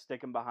Shanahan are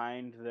sticking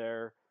behind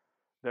their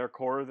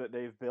core that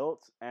they've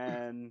built,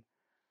 and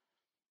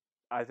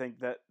I think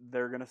that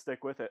they're going to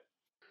stick with it.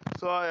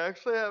 So I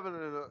actually have it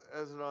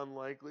as an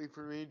unlikely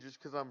for me, just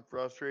because I'm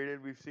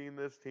frustrated. We've seen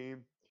this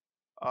team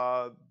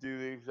do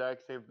the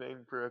exact same thing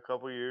for a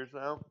couple years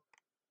now,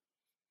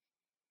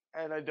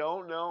 and I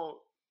don't know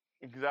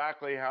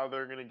exactly how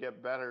they're going to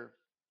get better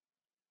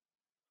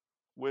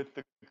with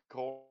the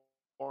core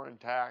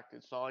intact.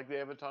 It's not like they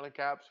have a ton of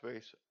cap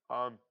space.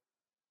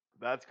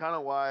 That's kind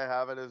of why I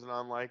have it as an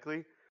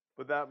unlikely,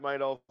 but that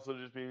might also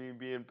just be me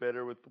being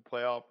bitter with the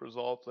playoff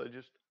results.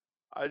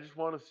 I just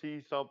want to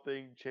see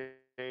something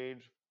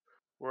change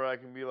where I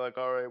can be like,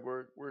 all right,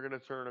 we're gonna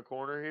turn a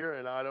corner here,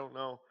 and I don't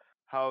know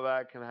how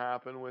that can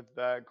happen with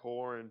that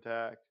core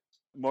intact.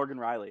 Morgan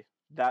Riley.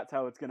 That's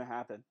how it's going to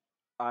happen.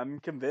 I'm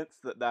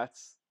convinced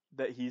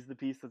that he's the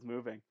piece that's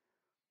moving.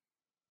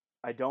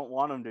 I don't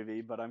want him to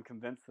be, but I'm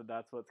convinced that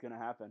that's what's going to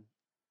happen.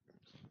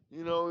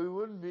 You know, we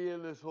wouldn't be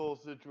in this whole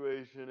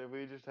situation if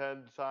we just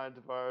hadn't signed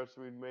Tavares.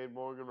 We'd made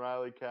Morgan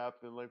Riley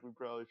captain, like we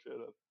probably should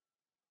have.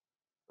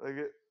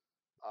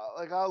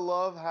 Like I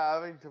love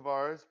having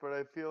Tavares, but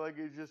I feel like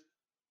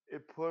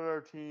it put our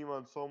team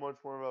on so much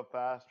more of a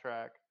fast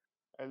track,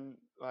 and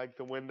like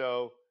the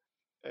window,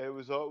 it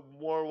was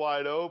more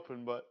wide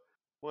open. But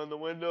when the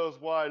window's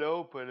wide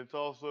open, it's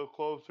also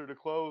closer to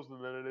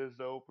closing than it is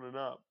to opening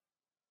up.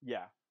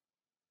 Yeah.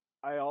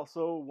 I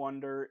also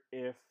wonder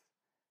if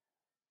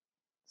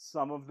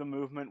some of the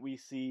movement we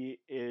see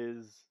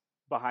is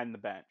behind the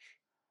bench.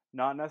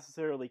 Not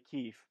necessarily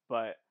Keefe,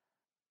 but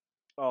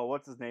oh,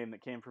 what's his name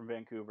that came from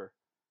Vancouver?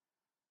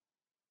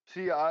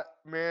 See,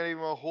 Manny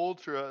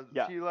Malhotra.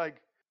 Yeah, See,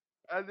 like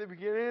at the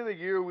beginning of the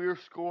year, we were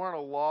scoring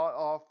a lot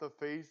off the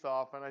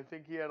face-off, and I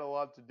think he had a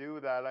lot to do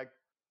with that.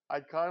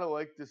 I'd kind of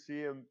like to see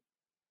him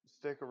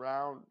stick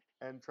around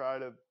and try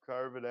to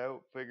carve it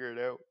out, figure it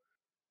out.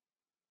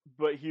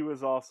 but he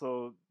was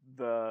also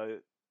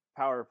the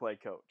power play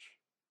coach,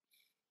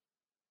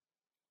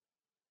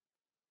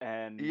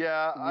 and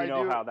Yeah, we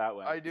know how that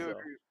went. I do So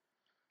agree.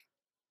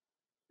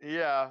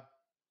 Yeah,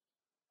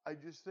 I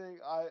just think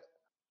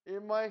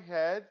in my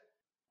head,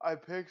 I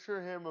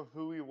picture him of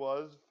who he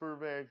was for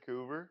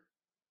Vancouver,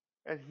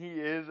 and he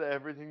is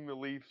everything the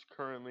Leafs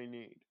currently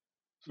need.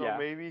 So yeah,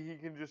 maybe he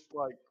can just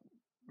like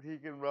he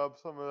can rub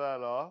some of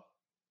that off.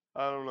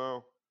 I don't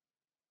know,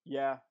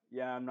 yeah.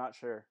 I'm not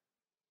sure,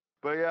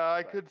 but yeah,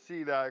 I but could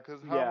see that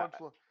because how yeah,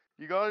 much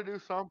you got to do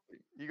something.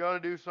 You got to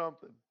do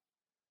something.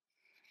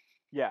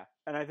 yeah.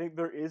 And I think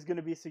there is going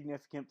to be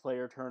significant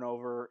player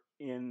turnover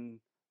in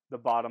the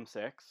bottom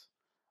six.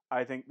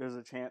 I think there's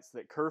a chance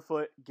that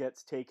Kerfoot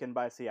gets taken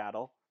by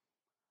Seattle.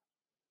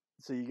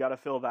 So you got to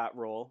fill that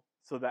role.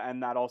 So that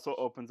and that also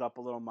opens up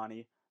a little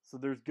money. So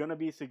there's going to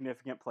be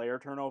significant player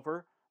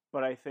turnover,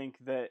 but I think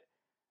that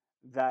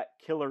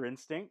killer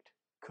instinct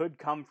could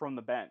come from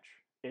the bench.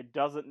 It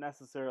doesn't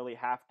necessarily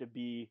have to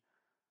be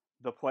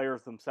the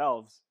players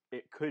themselves.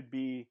 It could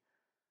be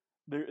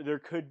there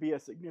could be a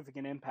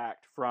significant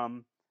impact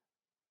from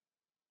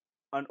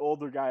an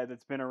older guy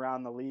that's been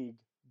around the league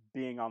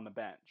being on the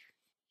bench.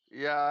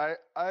 Yeah,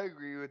 I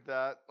agree with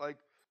that. Like,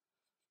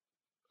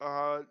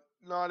 uh,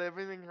 not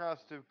everything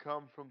has to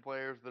come from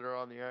players that are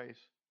on the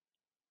ice.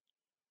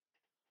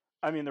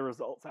 I mean, the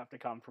results have to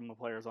come from the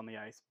players on the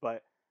ice,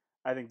 but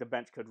I think the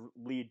bench could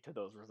lead to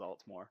those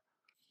results more.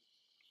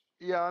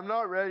 Yeah, I'm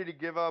not ready to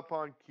give up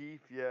on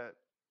Keith yet.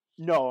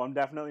 No, I'm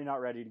definitely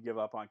not ready to give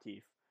up on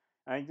Keith.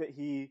 I think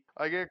that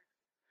I get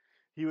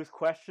he was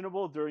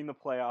questionable during the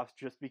playoffs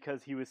just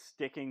because he was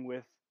sticking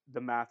with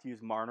the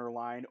Matthews Marner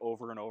line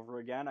over and over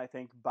again. I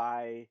think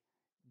by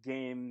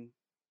game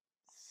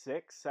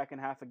six, second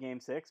half of game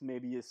six,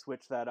 maybe you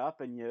switch that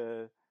up and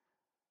you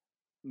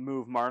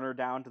move Marner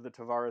down to the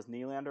Tavares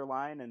Nylander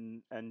line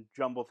and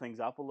jumble things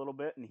up a little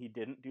bit, and he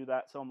didn't do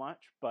that so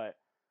much. But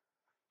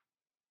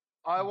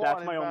I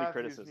that's my wanted only Matthews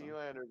criticism.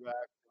 Nylander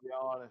back, to be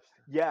honest,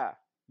 Yeah,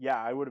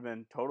 yeah, I would have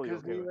been totally because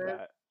okay with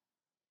that.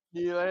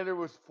 Nylander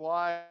was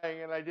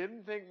flying, and I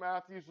didn't think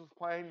Matthews was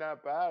playing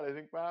that bad. I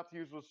think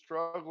Matthews was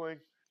struggling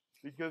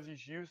because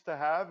he's used to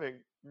having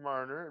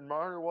Marner, and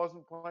Marner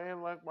wasn't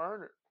playing like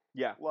Marner.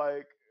 Yeah,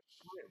 Like,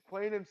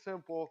 plain and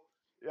simple,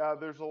 yeah,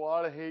 there's a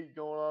lot of hate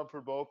going on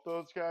for both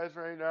those guys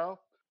right now.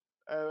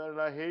 And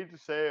I hate to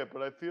say it,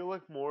 but I feel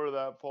like more of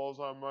that falls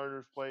on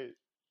Marner's plate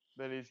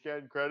than he's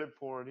getting credit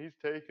for, and he's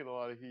taking a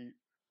lot of heat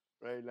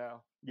right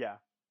now. yeah.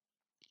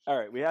 All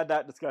right, we had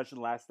that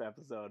discussion last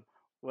episode.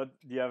 What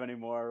do you have any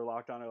more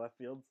locked on or left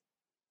fields?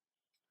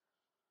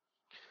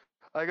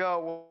 I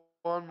got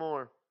one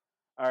more,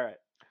 All right,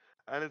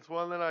 and it's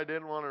one that I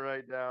didn't want to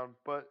write down.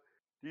 But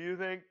do you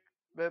think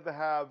that the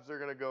Habs are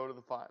going to go to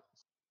the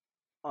finals?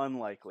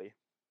 unlikely.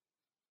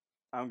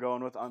 I'm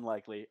going with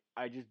unlikely.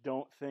 I just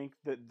don't think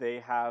that they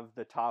have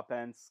the top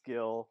end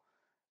skill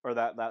or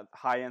that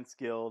high end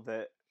skill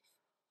that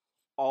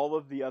all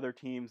of the other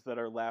teams that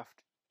are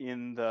left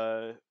in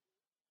the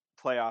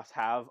playoffs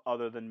have,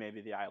 other than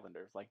maybe the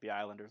Islanders. Like the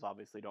Islanders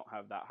obviously don't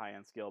have that high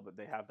end skill, but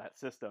they have that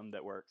system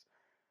that works.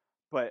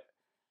 But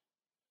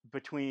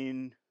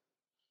between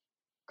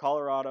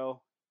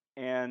Colorado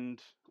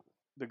and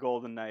the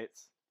Golden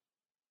Knights,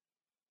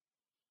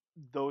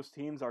 those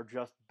teams are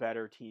just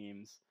better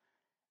teams.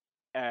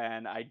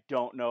 And I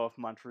don't know if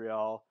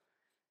Montreal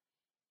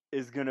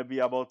is going to be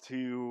able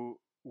to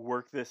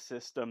work this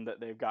system that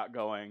they've got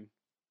going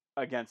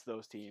against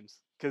those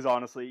teams. Because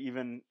honestly,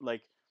 even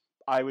like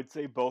I would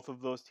say both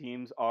of those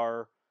teams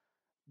are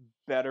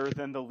better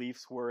than the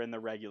Leafs were in the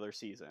regular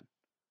season.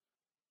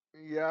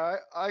 Yeah,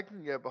 I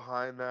can get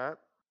behind that.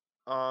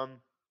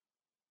 Um,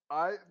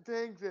 I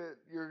think that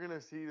you're going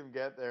to see them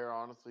get there,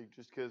 honestly,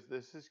 just because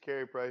this is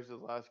Carey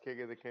Price's last kick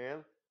of the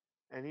can,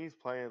 and he's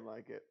playing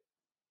like it.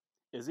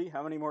 Is he?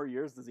 How many more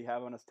years does he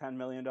have on his $10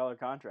 million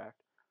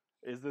contract?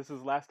 Is this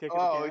his last kick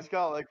of the Oh, can? he's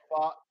got like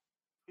five.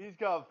 He's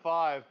got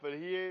five, but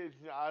he is.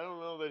 I don't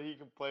know that he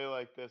can play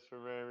like this for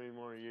very many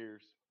more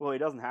years. Well, he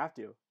doesn't have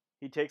to.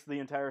 He takes the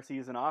entire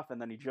season off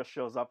and then he just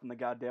shows up in the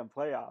goddamn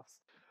playoffs.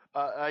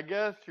 I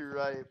guess you're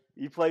right.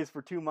 He plays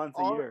for 2 months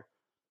a Hon- year.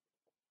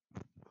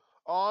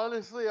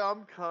 Honestly,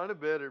 I'm kind of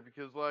bitter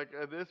because, like,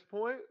 at this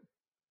point,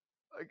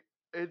 like,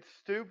 it's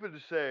stupid to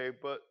say,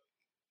 but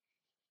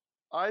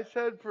I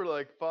said for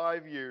like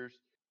 5 years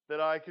that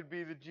I could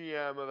be the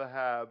GM of the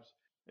Habs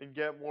and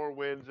get more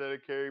wins at a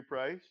Carey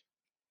Price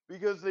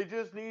because they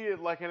just needed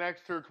like an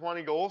extra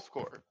 20 goal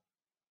scorer.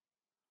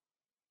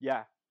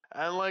 Yeah,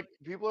 And like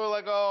people are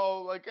like,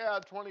 oh, like yeah,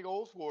 20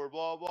 goal scorer,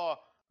 blah blah.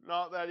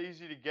 Not that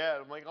easy to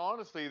get. I'm like,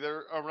 honestly,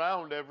 they're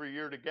around every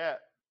year to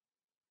get.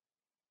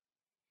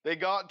 They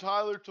got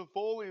Tyler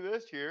Toffoli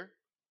this year,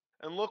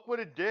 and look what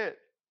it did.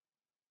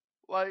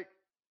 Like,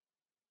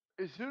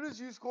 as soon as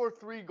you score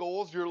 3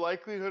 goals, your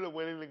likelihood of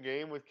winning the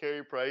game with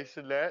Carey Price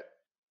in net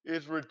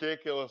is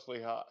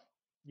ridiculously high.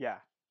 yeah.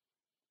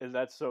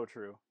 That's so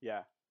true.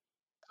 Yeah,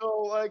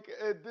 So, like,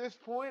 at this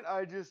point,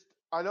 I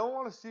don't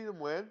want to see them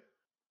win,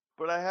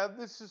 but I have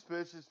this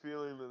suspicious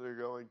feeling that they're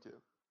going to.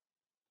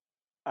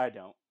 I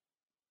don't.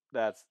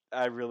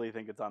 I really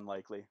think it's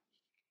unlikely.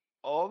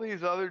 All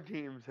these other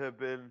teams have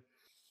been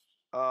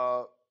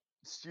uh,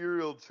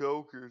 serial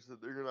chokers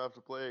that they're going to have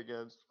to play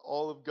against.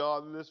 All have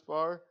gotten this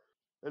far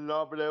and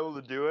not been able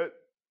to do it.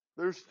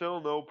 There's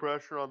still no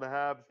pressure on the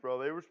Habs, bro.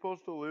 They were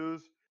supposed to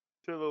lose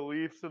to the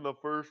Leafs in the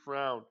first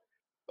round.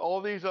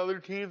 All these other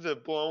teams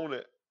have blown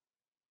it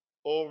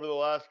over the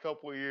last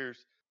couple of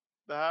years.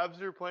 The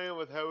Habs are playing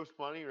with house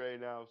money right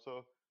now,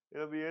 so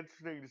it'll be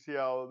interesting to see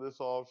how this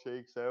all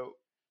shakes out.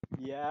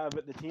 Yeah,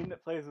 but the team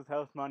that plays with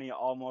house money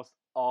almost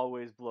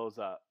always blows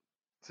up.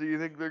 So you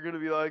think they're going to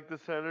be like the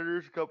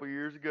Senators a couple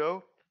years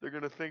ago? They're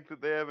going to think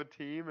that they have a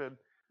team, and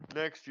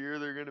next year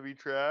they're going to be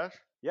trash.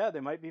 Yeah, they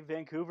might be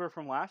Vancouver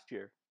from last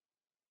year.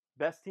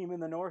 best team in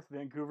the North.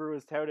 Vancouver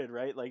was touted,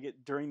 right? Like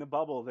during the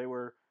bubble, they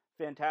were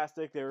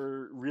fantastic. They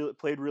were really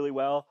played really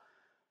well,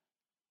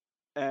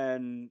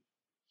 and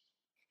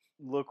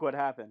look what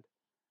happened.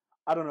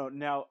 I don't know.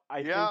 Now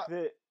Yeah,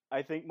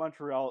 I think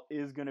Montreal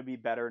is going to be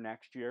better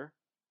next year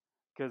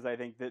because I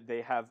think that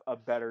they have a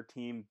better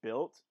team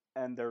built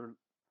and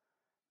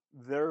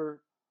they're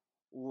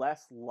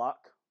less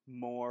luck,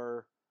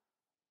 more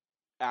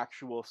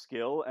actual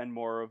skill, and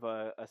more of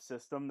a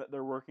system that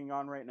they're working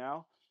on right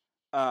now,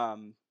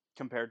 um,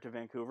 compared to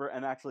Vancouver.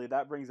 And actually,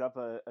 that brings up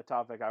a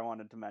topic I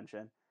wanted to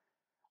mention.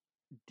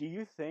 Do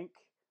you think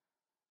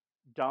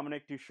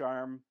Dominic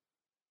Ducharme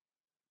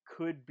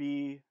could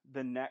be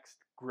the next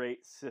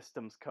great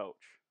systems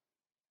coach?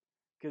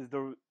 Because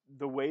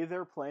the way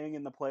they're playing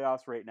in the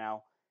playoffs right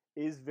now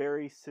is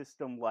very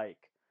system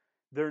like.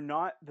 They're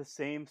not the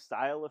same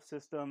style of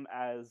system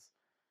as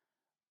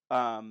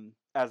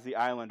the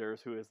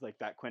Islanders, who is like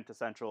that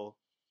quintessential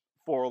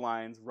four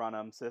lines run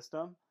 'em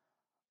system,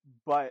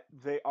 but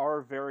they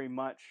are very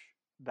much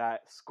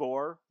that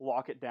score,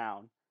 lock it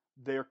down.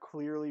 They're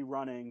clearly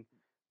running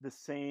the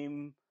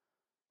same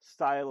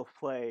style of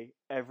play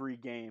every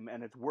game,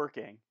 and it's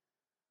working.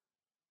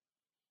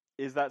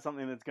 Is that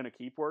something that's going to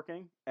keep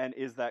working? And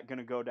is that going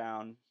to go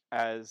down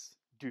as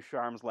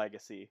Ducharme's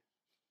legacy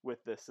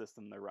with this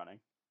system they're running?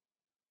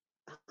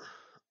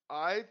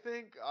 I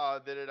think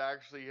that it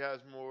actually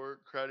has more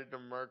credit to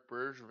Mark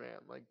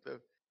Bergevin. Like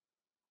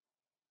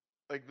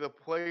the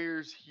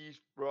players he's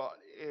brought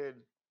in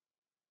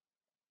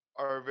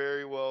are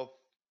very well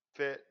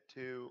fit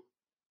to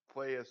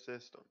play a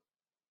system.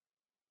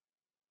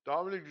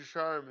 Dominic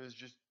Ducharme is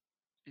just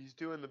he's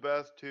doing the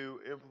best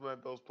to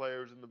implement those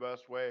players in the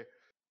best way.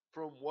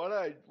 From what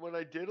I when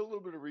I did a little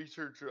bit of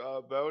research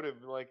about him,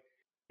 like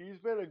he's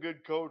been a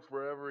good coach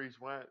wherever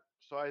he's went.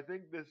 So I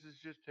think this is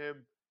just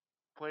him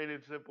plain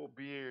and simple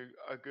being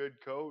a good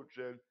coach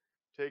and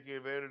taking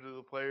advantage of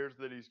the players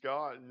that he's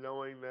got and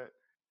knowing that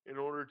in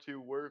order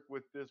to work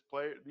with these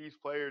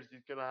players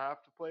he's going to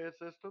have to play a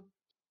system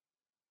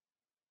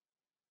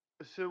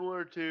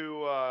similar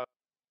to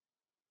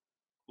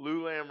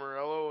Lou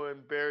Lamoriello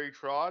and Barry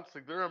Trotz.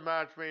 Like they're a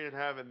match made in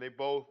heaven. They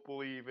both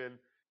believe in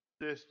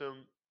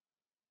system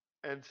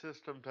and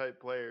system type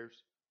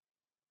players.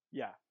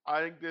 Yeah, I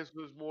think this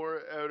was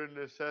more out of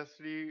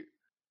necessity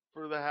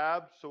for the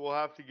Habs, so we'll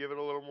have to give it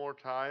a little more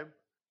time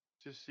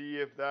to see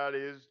if that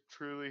is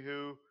truly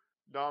who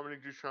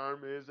Dominic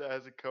Ducharme is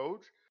as a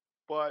coach.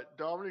 But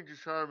Dominic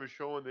Ducharme is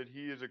showing that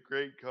he is a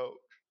great coach.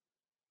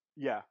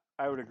 yeah,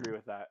 I would agree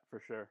with that for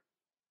sure.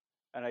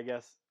 And I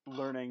guess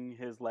learning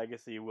his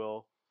legacy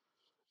will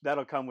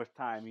that'll come with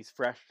time. He's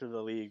fresh to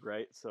the league,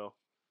 right? So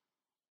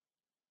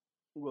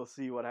we'll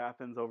see what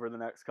happens over the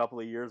next couple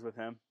of years with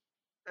him.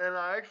 And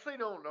I actually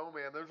don't know,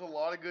 man. There's a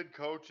lot of good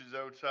coaches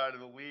outside of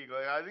the league.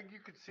 Like I think you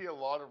could see a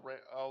lot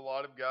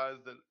of guys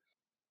that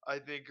I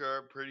think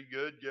are pretty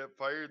good get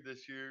fired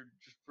this year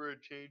just for a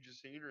change of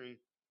scenery.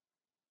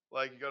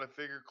 Like you got to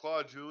figure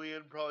Claude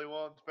Julien probably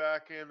wants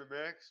back in the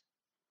mix.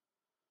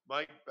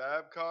 Mike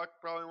Babcock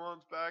probably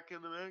wants back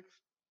in the mix.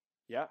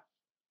 Yeah,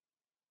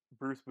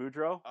 Bruce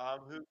Boudreau.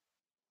 Who?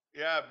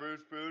 Yeah,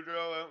 Bruce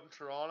Boudreau out in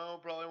Toronto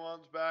probably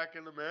wants back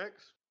in the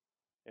mix.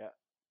 Yeah,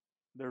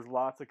 there's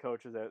lots of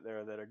coaches out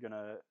there that are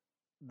gonna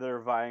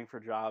they're vying for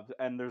jobs,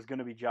 and there's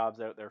gonna be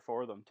jobs out there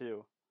for them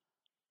too.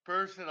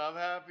 Person I'm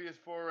happiest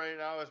for right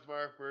now is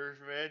Mark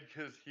Bergevin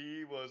because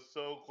he was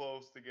so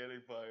close to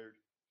getting fired.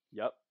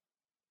 Yep,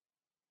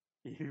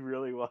 he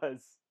really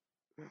was.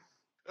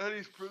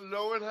 And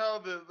knowing how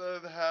the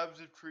Habs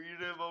have treated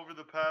him over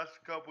the past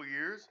couple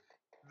years.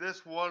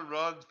 This one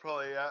run's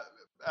probably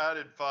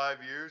added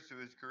 5 years to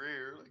his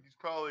career. Like he's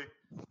probably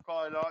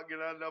not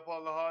gonna end up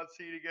on the hot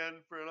seat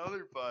again for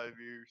another 5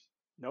 years.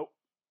 Nope,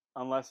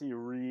 unless he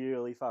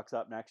really fucks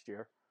up next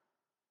year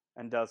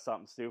and does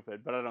something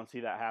stupid. But I don't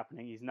see that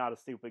happening. He's not a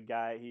stupid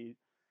guy.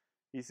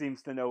 He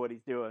seems to know what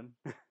he's doing.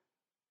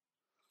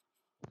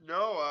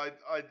 No,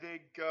 I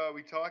think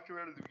we talked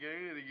about at the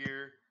beginning of the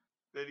year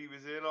that he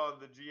was in on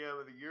the GM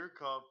of the year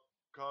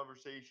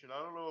conversation.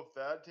 I don't know if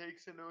that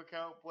takes into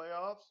account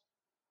playoffs,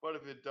 but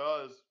if it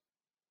does,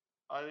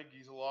 I think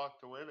he's a lock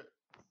to win it.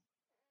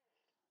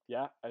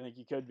 Yeah, I think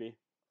he could be.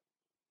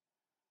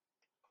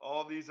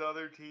 All these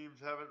other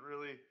teams haven't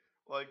really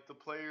like the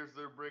players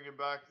they're bringing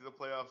back to the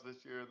playoffs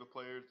this year, the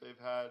players they've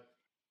had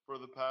for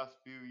the past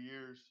few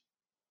years.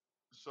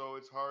 So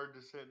it's hard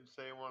to sit and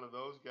say one of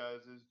those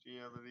guys is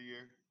GM of the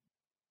year.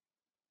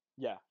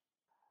 Yeah.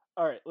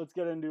 All right, let's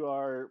get into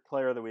our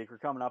player of the week. We're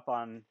coming up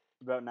on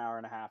about an hour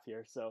and a half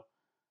here. So,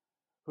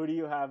 who do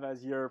you have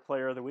as your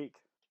player of the week?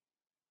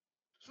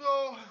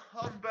 So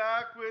I'm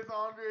back with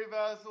Andre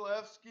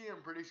Vasilevsky.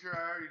 I'm pretty sure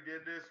I already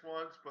did this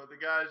once, but the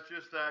guy's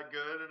just that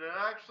good, and it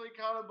actually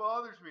kind of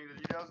bothers me that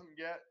he doesn't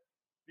get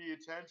the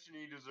attention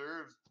he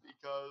deserves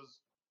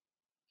because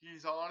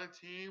he's on a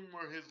team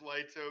where his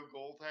lights out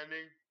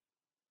goaltending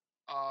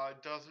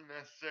doesn't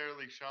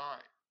necessarily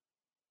shine.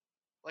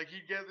 Like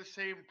he'd get the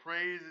same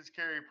praise as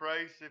Carey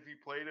Price if he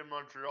played in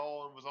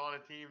Montreal and was on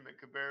a team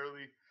that could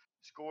barely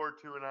score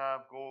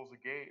 2.5 goals a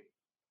game.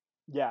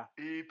 Yeah.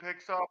 He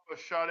picks up a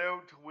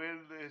shutout to win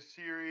the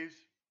series.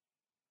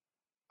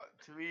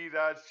 To me,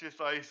 that's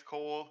just ice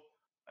cold.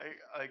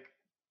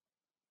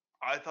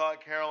 I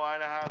thought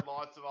Carolina had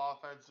lots of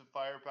offensive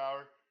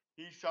firepower.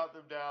 He shut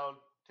them down.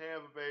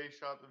 Tampa Bay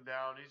shut them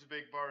down. He's a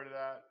big part of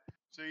that.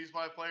 So he's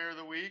my player of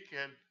the week,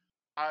 and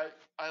I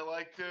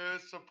like to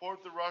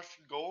support the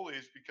Russian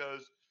goalies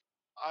because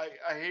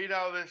I hate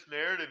how this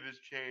narrative has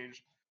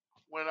changed.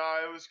 When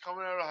I was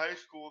coming out of high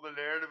school, the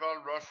narrative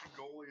on Russian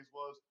goalies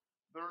was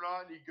they're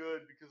not any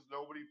good because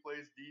nobody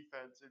plays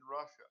defense in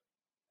Russia.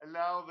 And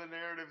now the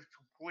narrative is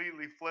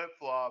completely flip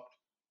flopped.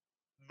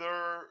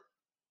 They're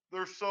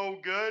they're so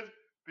good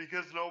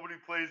because nobody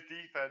plays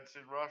defense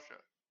in Russia.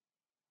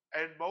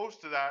 And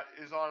most of that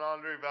is on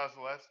Andrei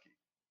Vasilevsky.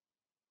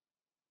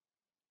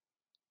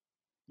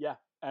 Yeah,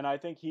 and I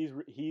think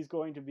he's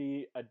going to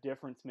be a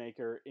difference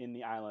maker in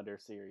the Islander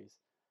series.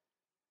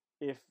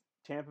 If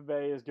Tampa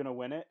Bay is going to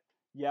win it,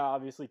 yeah,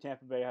 obviously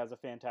Tampa Bay has a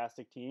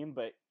fantastic team,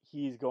 but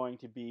he's going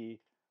to be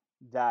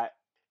that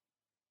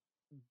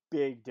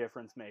big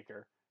difference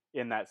maker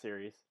in that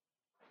series.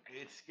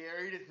 It's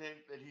scary to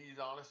think that he's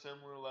on a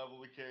similar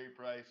level to Carey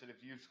Price, and if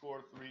you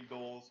score 3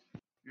 goals,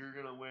 you're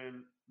going to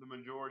win the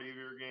majority of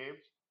your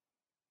games.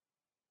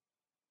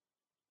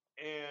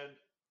 And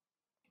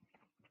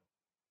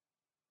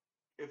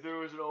if there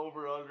was an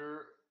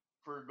over/under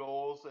for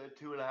goals at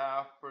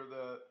 2.5 for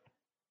the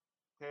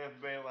Tampa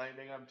Bay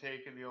Lightning, I'm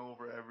taking the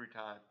over every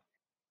time.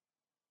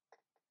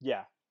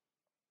 Yeah.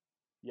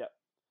 Yep,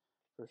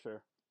 for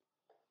sure.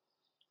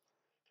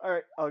 All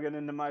right, I'll get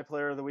into my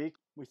player of the week.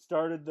 We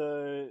started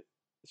the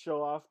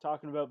show off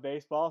talking about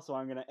baseball, so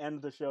I'm going to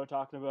end the show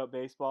talking about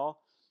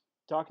baseball.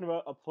 Talking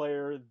about a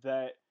player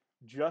that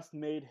just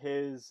made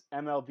his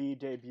MLB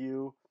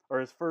debut or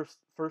his first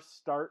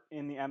start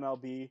in the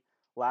MLB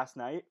last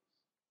night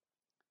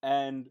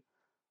and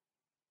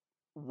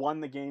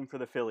won the game for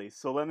the Phillies.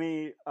 So let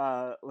me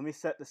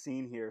set the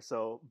scene here.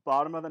 So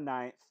bottom of the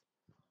ninth,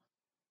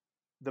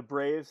 the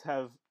Braves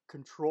have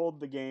controlled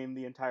the game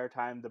the entire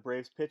time. The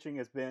Braves pitching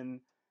has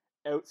been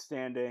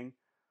outstanding.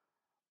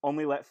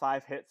 Only let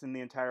 5 hits in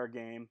the entire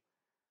game.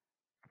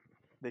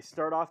 They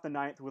start off the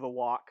ninth with a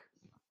walk.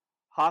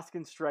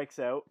 Hoskins strikes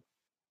out.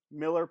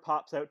 Miller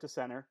pops out to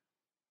center.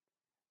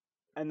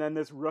 And then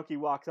this rookie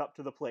walks up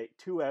to the plate.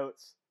 2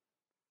 outs.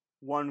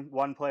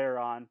 One player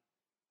on.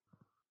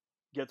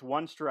 Gets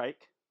 1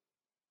 strike.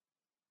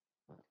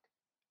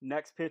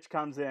 Next pitch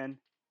comes in.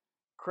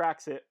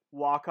 Cracks it.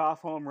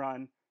 Walk-off home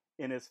run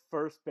in his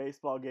first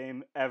baseball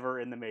game ever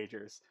in the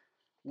majors.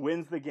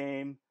 Wins the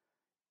game.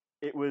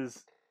 It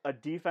was a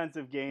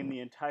defensive game the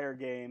entire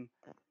game.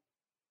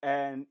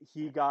 And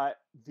he got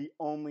the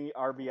only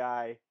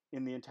RBI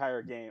in the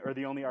entire game, or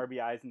the only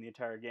RBIs in the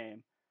entire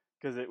game,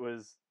 because it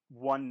was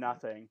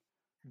 1-0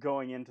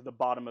 going into the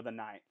bottom of the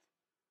ninth,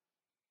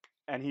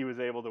 and he was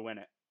able to win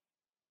it.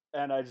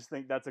 And I just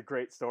think that's a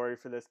great story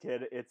for this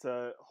kid. It's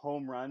a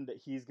home run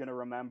that he's going to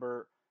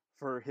remember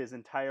for his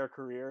entire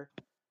career,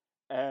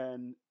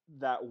 and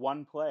that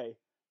one play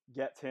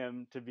gets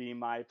him to be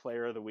my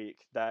player of the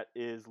week. That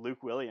is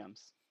Luke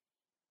Williams.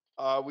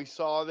 We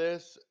saw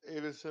this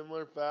in a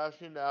similar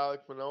fashion to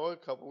Alek Manoah a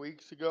couple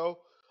weeks ago.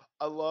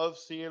 I love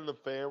seeing the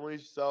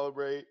families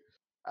celebrate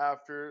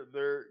after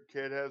their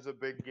kid has a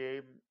big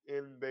game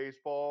in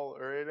baseball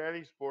or in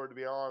any sport, to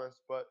be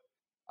honest. But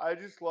I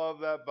just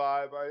love that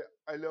vibe.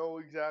 I know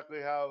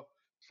exactly how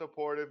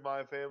supportive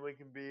my family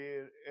can be,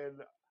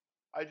 and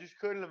I just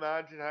couldn't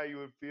imagine how you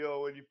would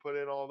feel when you put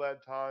in all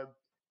that time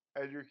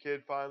and your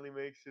kid finally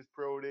makes his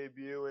pro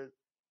debut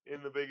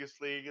in the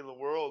biggest league in the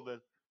world.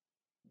 And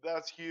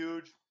that's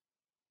huge.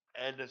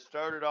 And to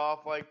start it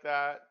off like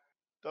that,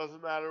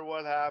 doesn't matter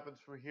what happens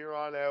from here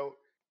on out,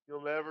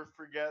 you'll never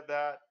forget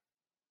that.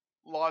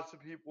 Lots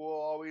of people will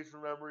always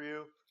remember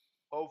you.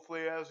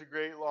 Hopefully, he has a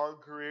great long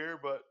career,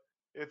 but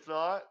if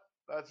not,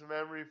 that's a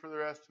memory for the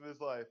rest of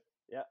his life.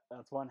 Yeah,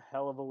 that's one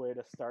hell of a way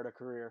to start a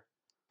career.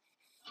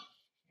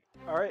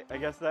 All right, I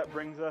guess that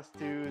brings us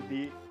to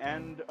the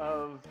end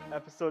of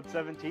episode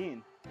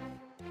 17.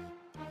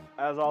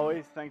 As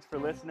always, thanks for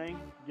listening.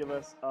 Give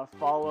us a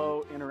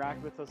follow,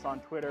 interact with us on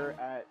Twitter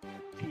at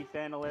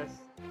Fanalysts.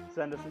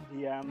 Send us a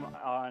DM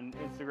on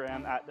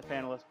Instagram at the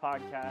Fanalysts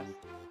Podcast.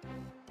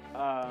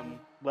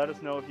 Let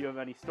us know if you have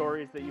any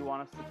stories that you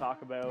want us to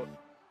talk about,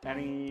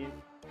 any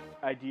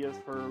ideas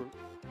for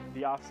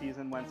the off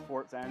season when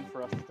sports end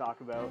for us to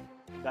talk about.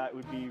 That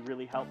would be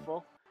really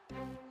helpful.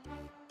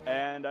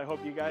 And I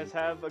hope you guys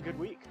have a good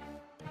week.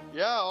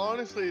 Yeah,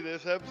 honestly,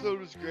 this episode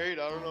was great.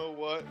 I don't know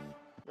what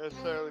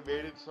necessarily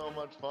made it so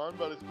much fun,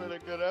 but it's been a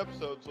good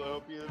episode, so I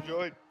hope you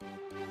enjoyed.